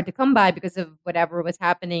was hard to come by because of whatever was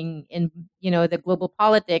happening in the global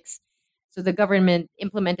politics. So the government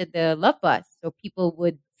implemented the Love Bus so people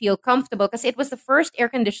would feel comfortable because it was the first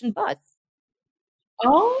air-conditioned bus.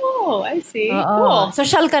 Oh, I see. Cool.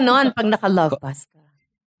 Social ka noon pag naka-Love Bus ka.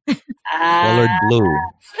 Colored blue.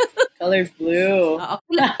 Colored blue.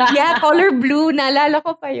 Yeah, color blue. Naalala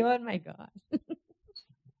ko pa yun. My God.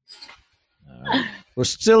 We're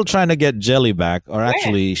still trying to get Jelly back, or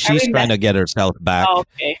actually, she's trying to get herself back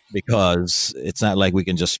because it's not like we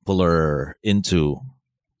can just pull her into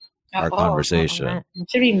our conversation.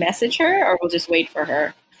 Should we message her, or we'll just wait for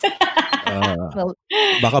her?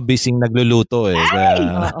 Baka bising nagluluto eh.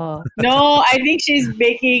 No, I think she's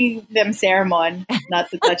making them sermon not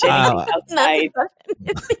to touch anything outside.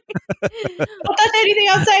 Don't touch anything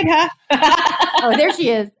outside, huh? Oh, there she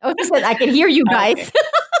is. Oh, she said, I can hear you guys.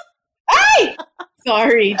 Hey!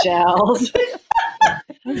 Sorry, Giles.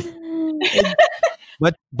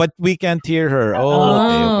 But we can't hear her.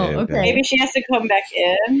 Okay. Maybe she has to come back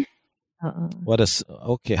in.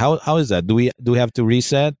 Okay? How is that? Do we have to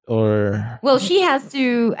reset or? Well, she has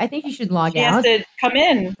to. I think she should log out. She has to come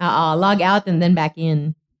in. Log out and then back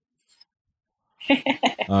in.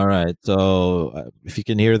 All right. So if you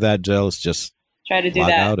can hear that, Giles, just try to do log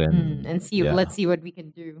that out and see. Yeah. Let's see what we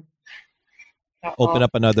can do. Open up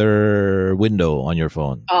another window on your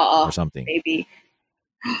phone or something. Maybe.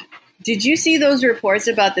 Did you see those reports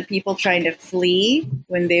about the people trying to flee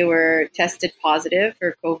when they were tested positive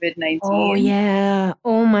for COVID-19? Oh, yeah.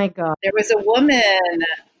 Oh, my God. There was a woman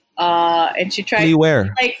and she tried... Flee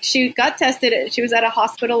where? Like, she got tested. She was at a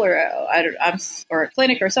hospital or a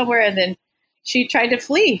clinic or somewhere, and then she tried to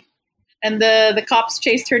flee. And the cops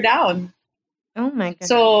chased her down. Oh, my God.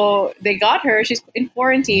 So they got her. She's in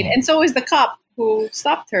quarantine. And so is the cop who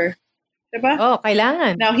stopped her. Diba? Oh,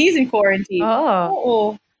 kailangan. Now he's in quarantine.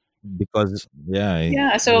 Oh. Because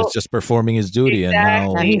so he's just performing his duty,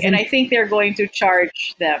 exactly. and I think they're going to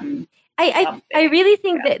charge them. I really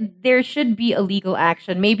think that there should be a legal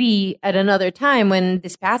action, maybe at another time when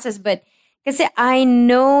this passes. But kasi I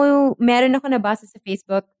know, meron ako nabasa sa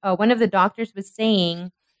Facebook. One of the doctors was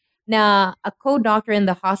saying na a co-doctor in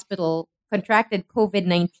the hospital contracted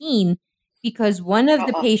COVID-19 because one of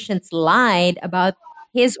the patients lied about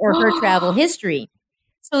his or her travel history.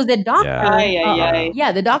 So the doctor,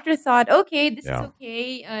 the doctor thought, okay, this is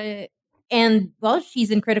okay, and well,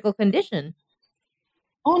 she's in critical condition.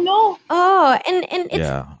 Oh no! Oh, and it's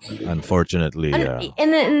unfortunately,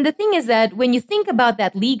 And the thing is that when you think about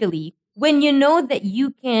that legally, when you know that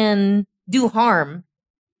you can do harm,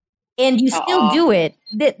 and you still do it,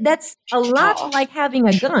 that's a lot like having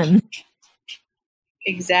a gun.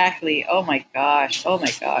 Exactly. Oh my gosh.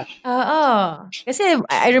 Kasi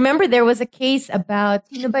I remember there was a case about,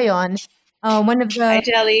 sino ba yun? one of the. Hi,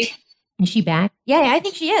 Jelly. Is she back? Yeah, I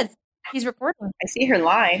think she is. She's recording. I see her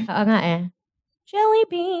line. Jelly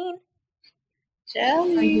Bean.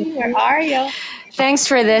 Jelly, where are you? Thanks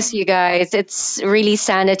for this, you guys. It's really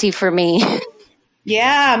sanity for me.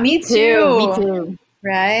 Yeah, me too. Me too.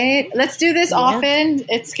 Right? Let's do this often.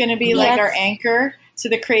 It's going to be like our anchor to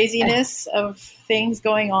the craziness of things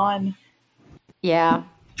going on. Yeah,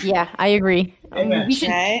 I agree. We should,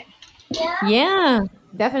 right? Yeah,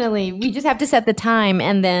 definitely. We just have to set the time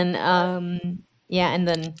and then, and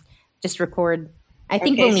then just record. I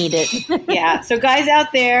think we'll need it. Yeah. So guys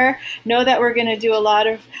out there, know that we're going to do a lot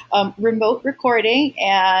of remote recording,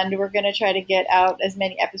 and we're going to try to get out as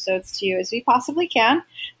many episodes to you as we possibly can.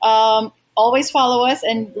 Always follow us,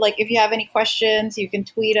 and like if you have any questions, you can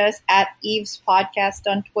tweet us at Eve's Podcast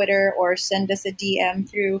on Twitter or send us a DM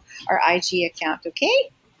through our IG account. Okay.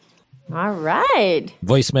 All right.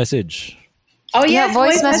 Voice message. Oh yeah,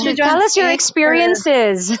 voice message. Tell us your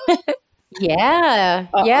experiences. Yeah.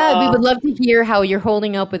 We would love to hear how you're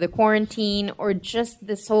holding up with the quarantine or just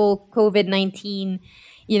this whole COVID-19.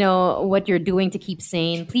 What you're doing to keep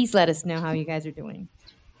sane. Please let us know how you guys are doing.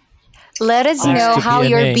 Let us know how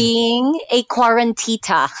you're being a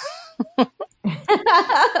quarantita.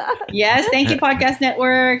 Yes, thank you, Podcast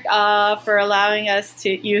Network, for allowing us to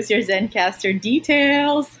use your Zencaster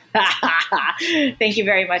details. Thank you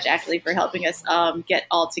very much, actually, for helping us get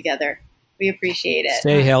all together. We appreciate it.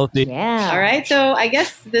 Stay healthy. Yeah. All right, so I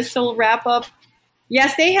guess this will wrap up. Yeah,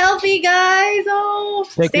 stay healthy, guys.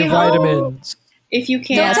 Take stay your vitamins. If you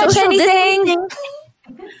can. Don't touch anything.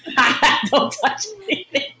 Don't touch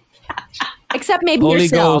anything. Except maybe Holy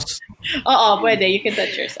yourself. Ghost. Wait, you can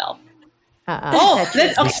touch yourself.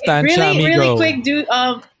 Really quick.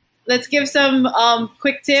 Let's give some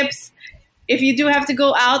quick tips. If you do have to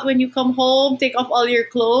go out when you come home, take off all your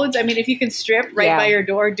clothes. I mean, if you can strip right by your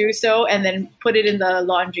door, do so, and then put it in the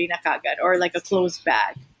laundry na kagad, or like a clothes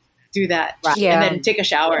bag. Do that, and then take a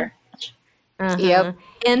shower. Yep.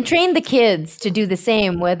 And train the kids to do the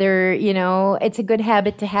same, whether, it's a good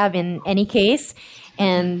habit to have in any case.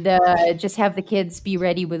 And just have the kids be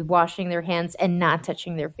ready with washing their hands and not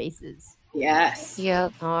touching their faces. Yes.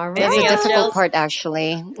 Yep. All right. That's the difficult part,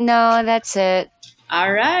 actually. No, that's it.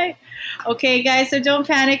 All right. Okay, guys, so don't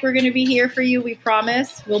panic. We're going to be here for you. We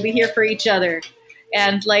promise. We'll be here for each other.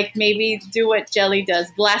 And maybe do what Jelly does.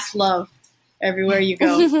 Blast love everywhere you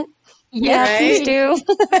go. Yeah, please do.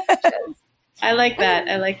 I like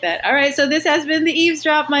that. All right, so this has been The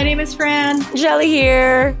Eavesdrop. My name is Fran. Jelly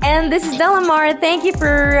here. And this is Delamar. Thank you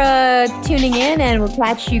for tuning in, and we'll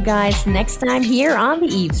catch you guys next time here on The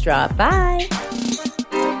Eavesdrop. Bye.